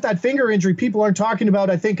ball. He's got that finger injury people aren't talking about,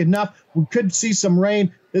 I think, enough. We could see some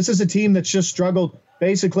rain. This is a team that's just struggled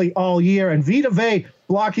basically all year. And Vita Vea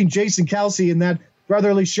blocking Jason Kelce in that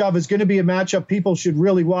brotherly shove is going to be a matchup people should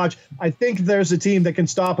really watch. I think there's a team that can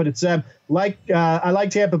stop it at Zeb. I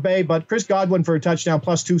like Tampa Bay, but Chris Godwin for a touchdown,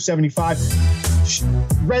 plus 275.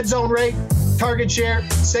 Red zone rate, target share,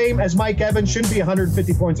 same as Mike Evans. Shouldn't be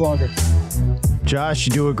 150 points longer. Josh,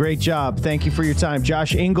 you do a great job. Thank you for your time.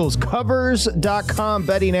 Josh Ingles, Covers.com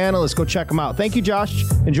betting analyst. Go check him out. Thank you, Josh.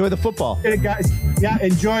 Enjoy the football. Hey, guys. Yeah,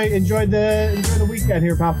 enjoy the weekend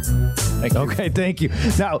here, pal. Thank you. Okay, thank you.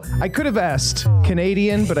 Now, I could have asked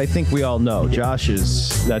Canadian, but I think we all know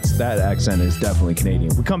that accent is definitely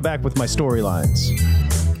Canadian. We come back with my storylines.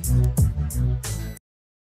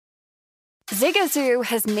 Zigazoo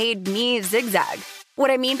has made me zigzag.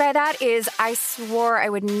 What I mean by that is I swore I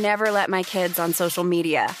would never let my kids on social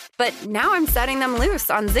media, but now I'm setting them loose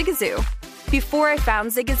on Zigazoo. Before I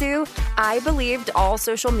found Zigazoo, I believed all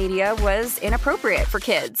social media was inappropriate for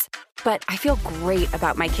kids. But I feel great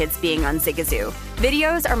about my kids being on Zigazoo.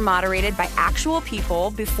 Videos are moderated by actual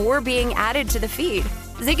people before being added to the feed.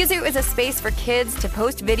 Zigazoo is a space for kids to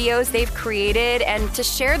post videos they've created and to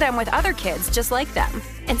share them with other kids just like them.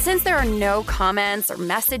 And since there are no comments or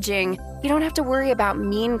messaging, you don't have to worry about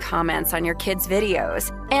mean comments on your kids'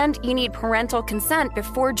 videos. And you need parental consent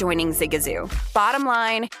before joining Zigazoo. Bottom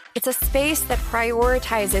line, it's a space that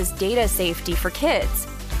prioritizes data safety for kids.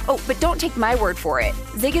 Oh, but don't take my word for it.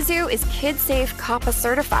 Zigazoo is kid-safe COPPA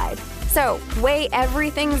certified. So, weigh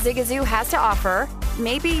everything Zigazoo has to offer.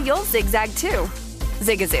 Maybe you'll zigzag too.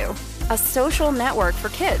 Zigazoo, a social network for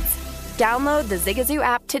kids. Download the Zigazoo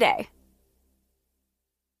app today.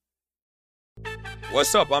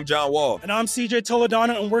 What's up? I'm John Wall. And I'm CJ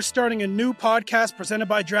Toledano, and we're starting a new podcast presented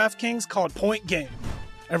by DraftKings called Point Game.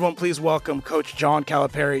 Everyone, please welcome Coach John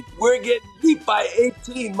Calipari. We're getting beat by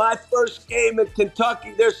 18. My first game in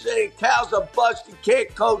Kentucky, they're saying Cal's a bust. He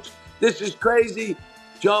can't coach. This is crazy.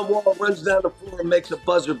 John Wall runs down the floor and makes a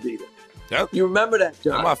buzzer beater. Yep. You remember that,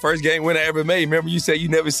 John? That's my first game win I ever made. Remember you said you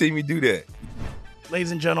never see me do that.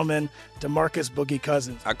 Ladies and gentlemen, DeMarcus Boogie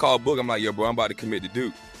Cousins. I called Boog. I'm like, yo, bro, I'm about to commit to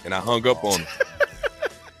Duke. And I hung up on him.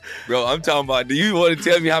 Bro, I'm talking about, do you want to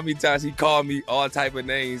tell me how many times he called me all type of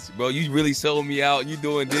names? Bro, you really sold me out. You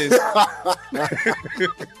doing this.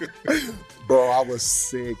 Bro, I was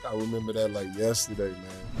sick. I remember that like yesterday,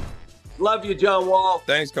 man. Love you, John Wall.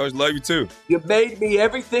 Thanks, Coach. Love you, too. You made me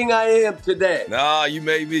everything I am today. Nah, you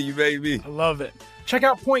made me. You made me. I love it. Check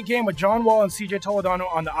out Point Game with John Wall and CJ Toledano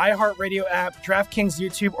on the iHeartRadio app, DraftKings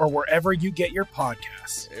YouTube, or wherever you get your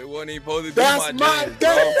podcasts. It wasn't even supposed to be That's my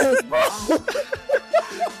game, bro.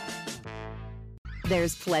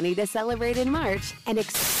 There's plenty to celebrate in March and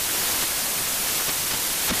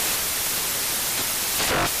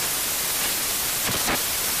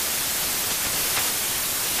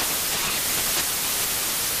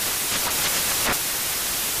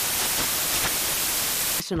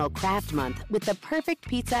Craft Month with the perfect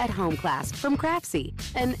pizza at home class from Craftsy.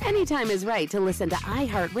 And anytime is right to listen to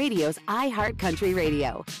iHeartRadio's iHeartCountry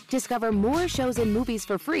Radio. Discover more shows and movies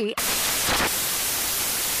for free.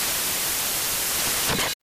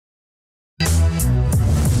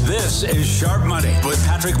 This is Sharp Money with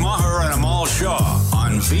Patrick Maher and Amal Shaw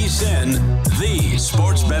on VSiN, the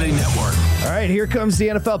Sports Betting Network. All right, here comes the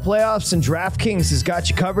NFL playoffs, and DraftKings has got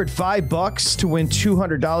you covered. $5 to win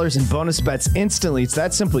 $200 in bonus bets instantly. It's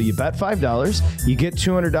that simple. You bet $5, you get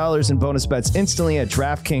 $200 in bonus bets instantly at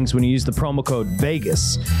DraftKings when you use the promo code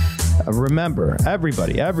VEGAS. Remember,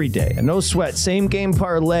 everybody, every day, a no sweat, same game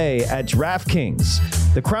parlay at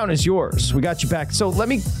DraftKings. The crown is yours. We got you back. So let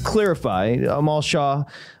me clarify. Amal Shaw,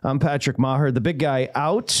 I'm Patrick Maher. The big guy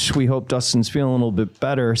out. We hope Dustin's feeling a little bit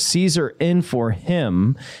better. Caesar in for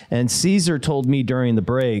him. And Caesar told me during the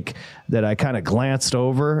break that I kind of glanced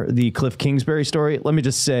over the Cliff Kingsbury story. Let me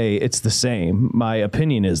just say it's the same. My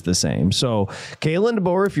opinion is the same. So Kalen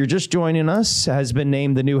DeBoer, if you're just joining us, has been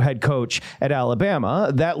named the new head coach at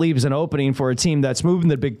Alabama. That leaves an opening for a team that's moving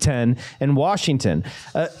to the Big Ten in Washington.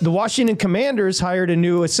 The Washington Commanders hired a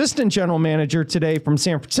new assistant general manager today from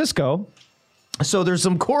San Francisco. So there's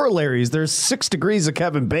some corollaries. There's 6 degrees of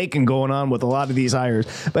Kevin Bacon going on with a lot of these hires.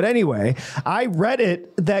 But anyway, I read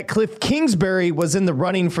it that Cliff Kingsbury was in the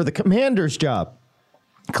running for the Commanders job.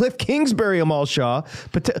 Cliff Kingsbury, Amal Shaw.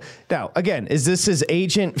 Now, again, is this his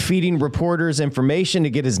agent feeding reporters information to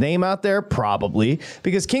get his name out there? Probably,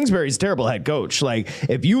 because Kingsbury's a terrible head coach. Like,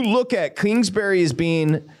 if you look at Kingsbury as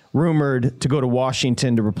being rumored to go to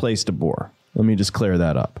Washington to replace DeBoer, let me just clear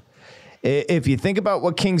that up. If you think about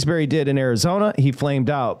what Kingsbury did in Arizona, he flamed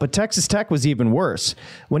out. But Texas Tech was even worse.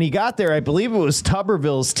 When he got there, I believe it was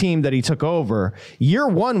Tuberville's team that he took over. Year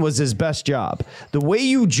one was his best job. The way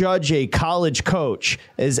you judge a college coach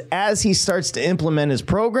is as he starts to implement his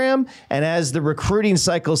program and as the recruiting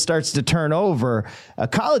cycle starts to turn over. A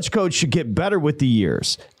college coach should get better with the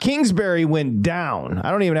years. Kingsbury went down.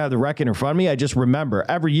 I don't even have the record in front of me. I just remember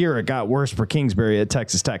every year it got worse for Kingsbury at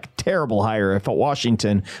Texas Tech. Terrible hire if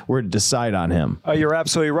Washington were to decide on him. You're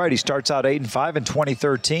absolutely right. He starts out 8-5 in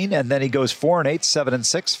 2013, and then he goes 4-8,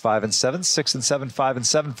 7-6, 5-7, 6-7,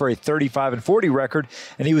 5-7 for a 35-40 record.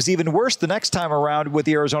 And he was even worse the next time around with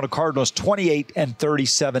the Arizona Cardinals,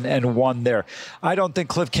 28-37-1 there. I don't think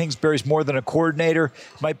Cliff Kingsbury's more than a coordinator.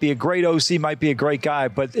 Might be a great OC, might be a great guy,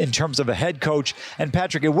 but in terms of a head coach, and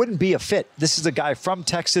Patrick, it wouldn't be a fit. This is a guy from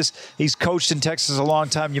Texas. He's coached in Texas a long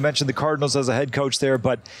time. You mentioned the Cardinals as a head coach there,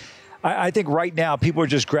 but I think right now people are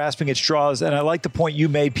just grasping at straws, and I like the point you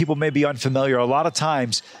made. People may be unfamiliar. A lot of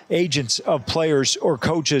times, agents of players or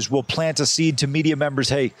coaches will plant a seed to media members.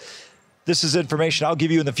 Hey, this is information I'll give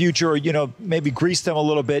you in the future, or, maybe grease them a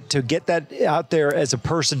little bit to get that out there as a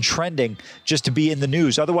person trending just to be in the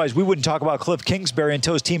news. Otherwise, we wouldn't talk about Cliff Kingsbury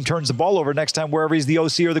until his team turns the ball over next time, wherever he's the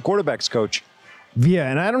OC or the quarterback's coach.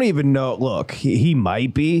 Yeah, and I don't even know. Look, he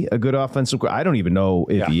might be a good offensive. I don't even know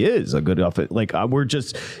if he is a good offensive. Like, we're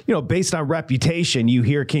just, based on reputation, you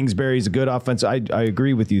hear Kingsbury's a good offensive. I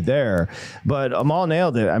agree with you there. But Amal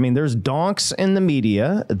nailed it. I mean, there's donks in the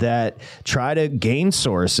media that try to gain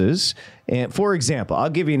sources. And for example, I'll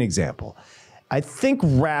give you an example. I think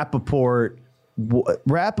Rappaport,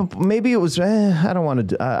 maybe it was, I don't want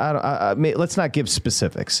to, let's not give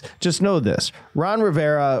specifics. Just know this. Ron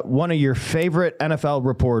Rivera, one of your favorite NFL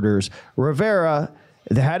reporters, Rivera,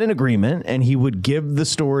 they had an agreement and he would give the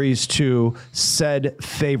stories to said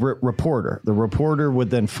favorite reporter. The reporter would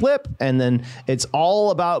then flip, and then it's all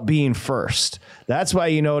about being first. That's why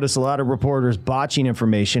you notice a lot of reporters botching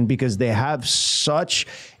information, because they have such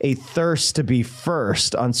a thirst to be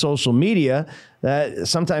first on social media that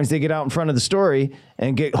sometimes they get out in front of the story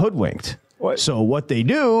and get hoodwinked. So what they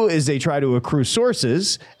do is they try to accrue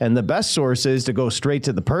sources, and the best source is to go straight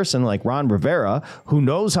to the person like Ron Rivera, who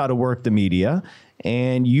knows how to work the media,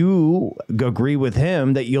 and you agree with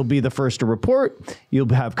him that you'll be the first to report.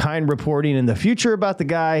 You'll have kind reporting in the future about the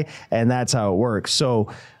guy, and that's how it works.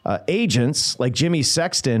 So agents like Jimmy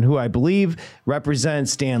Sexton, who I believe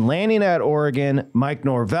represents Dan Lanning at Oregon, Mike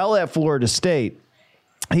Norvell at Florida State,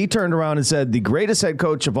 he turned around and said, the greatest head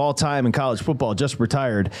coach of all time in college football just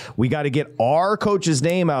retired. We got to get our coach's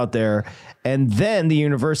name out there, and then the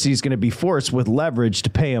university is going to be forced with leverage to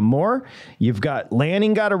pay him more. You've got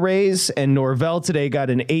Lanning got a raise, and Norvell today got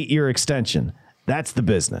an 8-year extension. That's the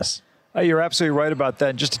business. You're absolutely right about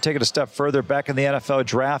that. And just to take it a step further, back in the NFL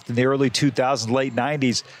draft in the early 2000s, late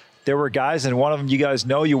 90s, there were guys, and one of them you guys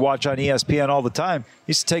know, you watch on ESPN all the time,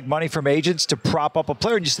 used to take money from agents to prop up a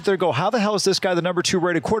player. And you sit there and go, how the hell is this guy the number 2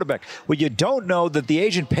 rated quarterback? Well, you don't know that the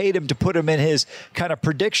agent paid him to put him in his kind of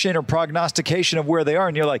prediction or prognostication of where they are.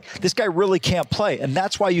 And you're like, this guy really can't play. And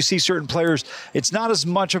that's why you see certain players. It's not as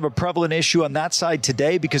much of a prevalent issue on that side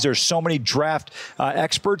today because there's so many draft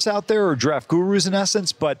experts out there, or draft gurus in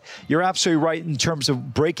essence. But you're absolutely right in terms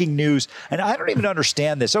of breaking news. And I don't even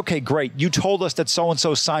understand this. Okay, great. You told us that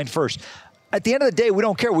so-and-so signed first. At the end of the day, we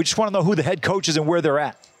don't care. We just want to know who the head coach is and where they're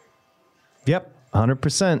at. Yep,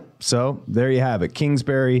 100%. So there you have it.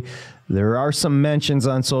 Kingsbury, there are some mentions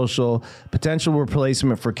on social. Potential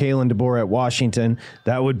replacement for Kalen DeBoer at Washington.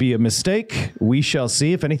 That would be a mistake. We shall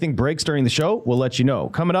see. If anything breaks during the show, we'll let you know.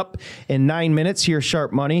 Coming up in 9 minutes, here's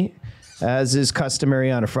Sharp Money. As is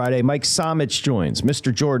customary on a Friday, Mike Somich joins.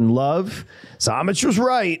 Mr. Jordan Love. Somich was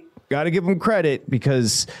right. Got to give him credit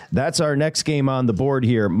because that's our next game on the board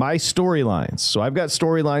here. My storylines. So I've got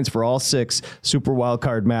storylines for all 6 Super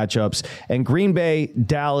Wildcard matchups. And Green Bay,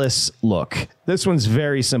 Dallas, look, this one's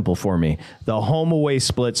very simple for me. The home-away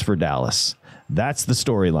splits for Dallas. That's the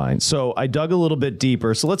storyline. So I dug a little bit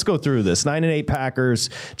deeper. So let's go through this. 9-8 Packers,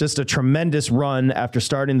 just a tremendous run after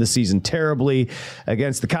starting the season terribly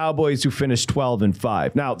against the Cowboys, who finished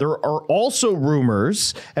 12-5. Now, there are also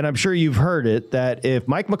rumors, and I'm sure you've heard it, that if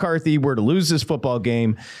Mike McCarthy were to lose this football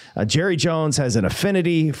game, Jerry Jones has an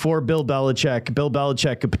affinity for Bill Belichick. Bill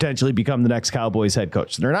Belichick could potentially become the next Cowboys head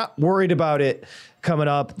coach. They're not worried about it coming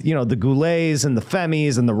up, the Goulets and the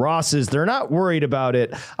Femis and the Rosses, they're not worried about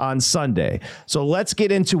it on Sunday. So let's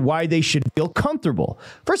get into why they should feel comfortable.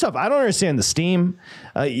 First off, I don't understand the steam.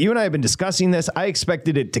 You and I have been discussing this. I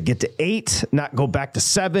expected it to get to 8, not go back to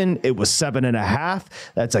 7. It was 7.5.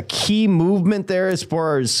 That's a key movement there as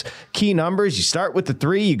far as key numbers. You start with the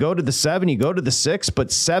 3, you go to the 7, you go to the 6,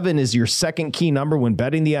 but 7 is your second key number when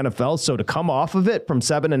betting the NFL. So to come off of it from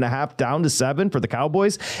 7.5 down to 7 for the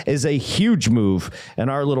Cowboys is a huge move in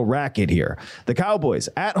our little racket here. The Cowboys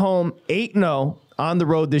at home, 8-0, on the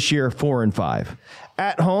road this year, 4-5.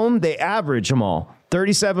 At home, they average them all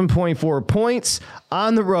 37.4 points.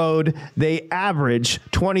 On the road, they average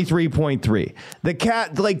 23.3.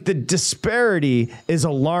 The disparity is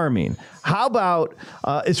alarming. How about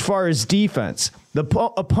as far as defense? The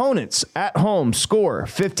opponents at home score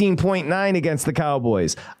 15.9 against the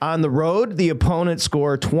Cowboys. On the road, the opponents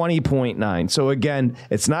score 20.9. So again,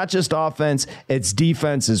 it's not just offense, it's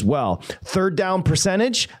defense as well. Third down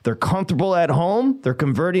percentage, they're comfortable at home. They're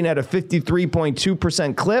converting at a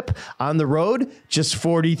 53.2% clip. On the road, just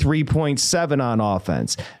 43.7 on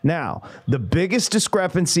offense. Now, the biggest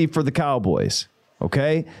discrepancy for the Cowboys,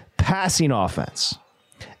 okay, passing offense.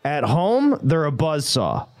 At home, they're a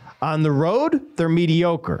buzzsaw. On the road, they're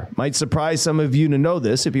mediocre. Might surprise some of you to know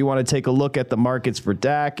this if you want to take a look at the markets for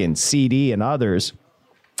Dak and CD and others.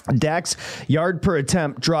 Dak's yard per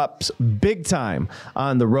attempt drops big time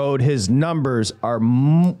on the road. His numbers are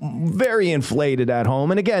very inflated at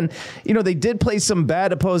home. And again, they did play some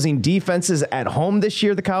bad opposing defenses at home this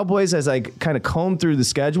year, the Cowboys, as I kind of combed through the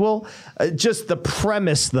schedule. Just the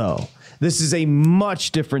premise, though. This is a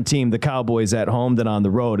much different team, the Cowboys at home, than on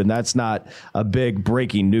the road, and that's not a big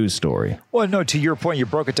breaking news story. Well, no, to your point, you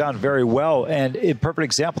broke it down very well, and a perfect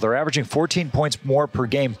example. They're averaging 14 points more per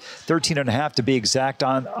game, 13.5 to be exact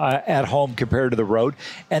on at home compared to the road,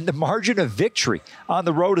 and the margin of victory on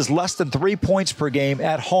the road is less than 3 points per game.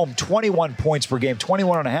 At home, 21 points per game,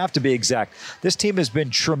 21.5 to be exact. This team has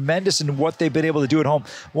been tremendous in what they've been able to do at home.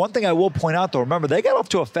 One thing I will point out, though, remember, they got off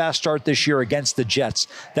to a fast start this year against the Jets.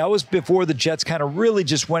 That was before the Jets kind of really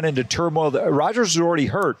just went into turmoil. Rodgers was already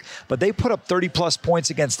hurt, but they put up 30-plus points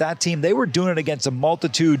against that team. They were doing it against a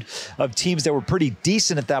multitude of teams that were pretty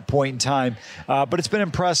decent at that point in time, but it's been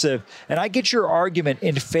impressive. And I get your argument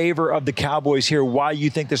in favor of the Cowboys here, why you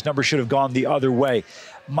think this number should have gone the other way.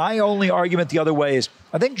 My only argument the other way is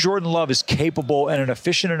I think Jordan Love is capable and an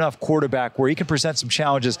efficient enough quarterback where he can present some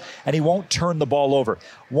challenges and he won't turn the ball over.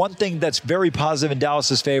 One thing that's very positive in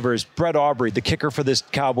Dallas's favor is Brett Aubrey, the kicker for this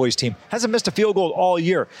Cowboys team, hasn't missed a field goal all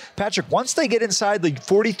year. Patrick, once they get inside the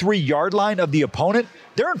 43-yard line of the opponent,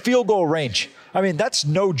 they're in field goal range. I mean, that's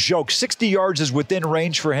no joke. 60 yards is within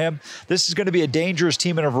range for him. This is going to be a dangerous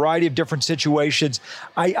team in a variety of different situations.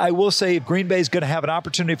 I will say if Green Bay is going to have an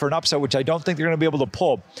opportunity for an upset, which I don't think they're going to be able to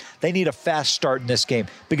pull, they need a fast start in this game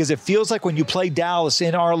because it feels like when you play Dallas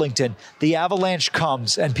in Arlington, the avalanche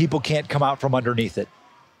comes and people can't come out from underneath it.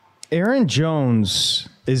 Aaron Jones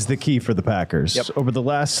is the key for the Packers. Yep. Over the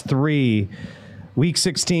last 3 Week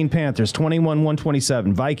 16, Panthers,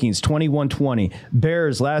 21-127. Vikings, 21-20.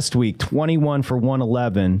 Bears last week, 21 for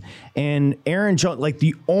 111. And Aaron Jones, like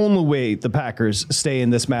the only way the Packers stay in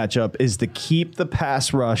this matchup is to keep the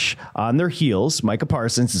pass rush on their heels. Micah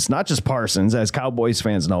Parsons, it's not just Parsons, as Cowboys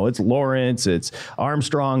fans know. It's Lawrence, it's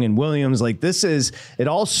Armstrong and Williams. Like it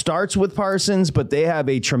all starts with Parsons, but they have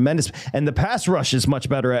a tremendous, and the pass rush is much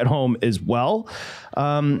better at home as well.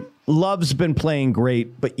 Love's been playing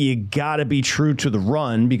great, but you got to be true to the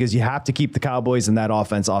run because you have to keep the Cowboys and that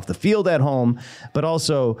offense off the field at home, but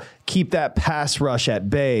also keep that pass rush at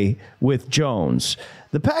bay with Jones.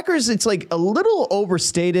 The Packers, it's like a little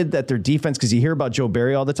overstated that their defense, because you hear about Joe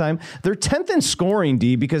Barry all the time, they're 10th in scoring,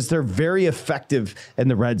 D, because they're very effective in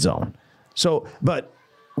the red zone. So, but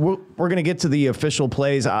we're going to get to the official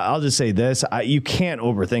plays. I'll just say this. You can't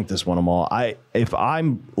overthink this one, Amal. If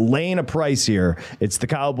I'm laying a price here, it's the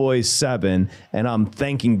Cowboys 7, and I'm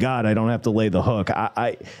thanking God I don't have to lay the hook.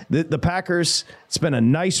 The Packers, it's been a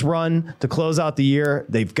nice run to close out the year.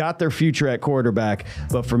 They've got their future at quarterback,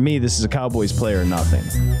 but for me, this is a Cowboys play or nothing.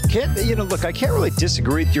 Look, I can't really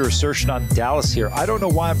disagree with your assertion on Dallas here. I don't know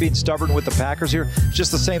why I'm being stubborn with the Packers here. It's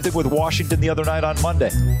just the same thing with Washington the other night on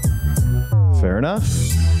Monday. Fair enough.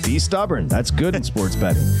 Be stubborn. That's good in sports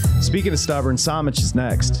betting. Speaking of stubborn, Samich is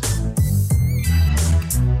next.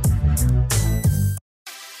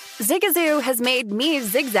 Zigazoo has made me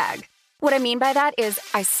zigzag. What I mean by that is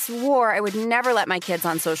I swore I would never let my kids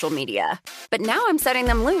on social media. But now I'm setting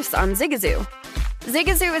them loose on Zigazoo.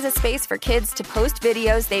 Zigazoo is a space for kids to post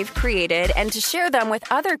videos they've created and to share them with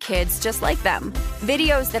other kids just like them.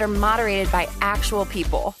 Videos that are moderated by actual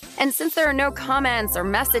people. And since there are no comments or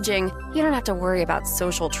messaging, you don't have to worry about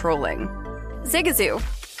social trolling. Zigazoo,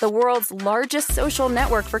 the world's largest social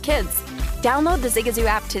network for kids. Download the Zigazoo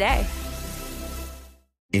app today.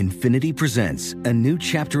 Infiniti presents a new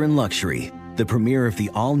chapter in luxury, the premiere of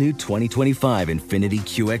the all-new 2025 Infiniti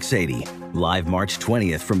QX80, live March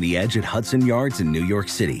 20th from the Edge at Hudson Yards in New York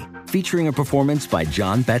City, featuring a performance by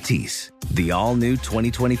John Batiste. The all-new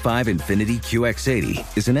 2025 Infiniti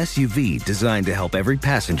QX80 is an SUV designed to help every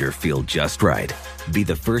passenger feel just right. Be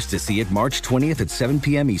the first to see it March 20th at 7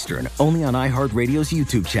 p.m. Eastern, only on iHeartRadio's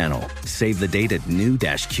YouTube channel. Save the date at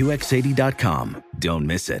new-QX80.com. Don't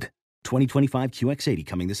miss it. 2025 QX80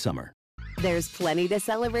 coming this summer. There's plenty to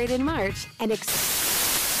celebrate in March and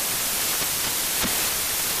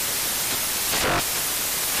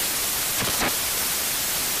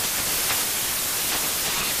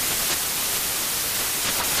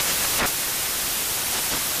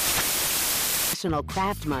National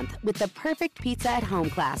Craft Month with the perfect pizza at home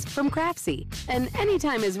class from Craftsy. And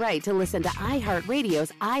anytime is right to listen to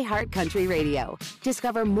iHeartRadio's iHeart Country Radio.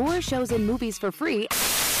 Discover more shows and movies for free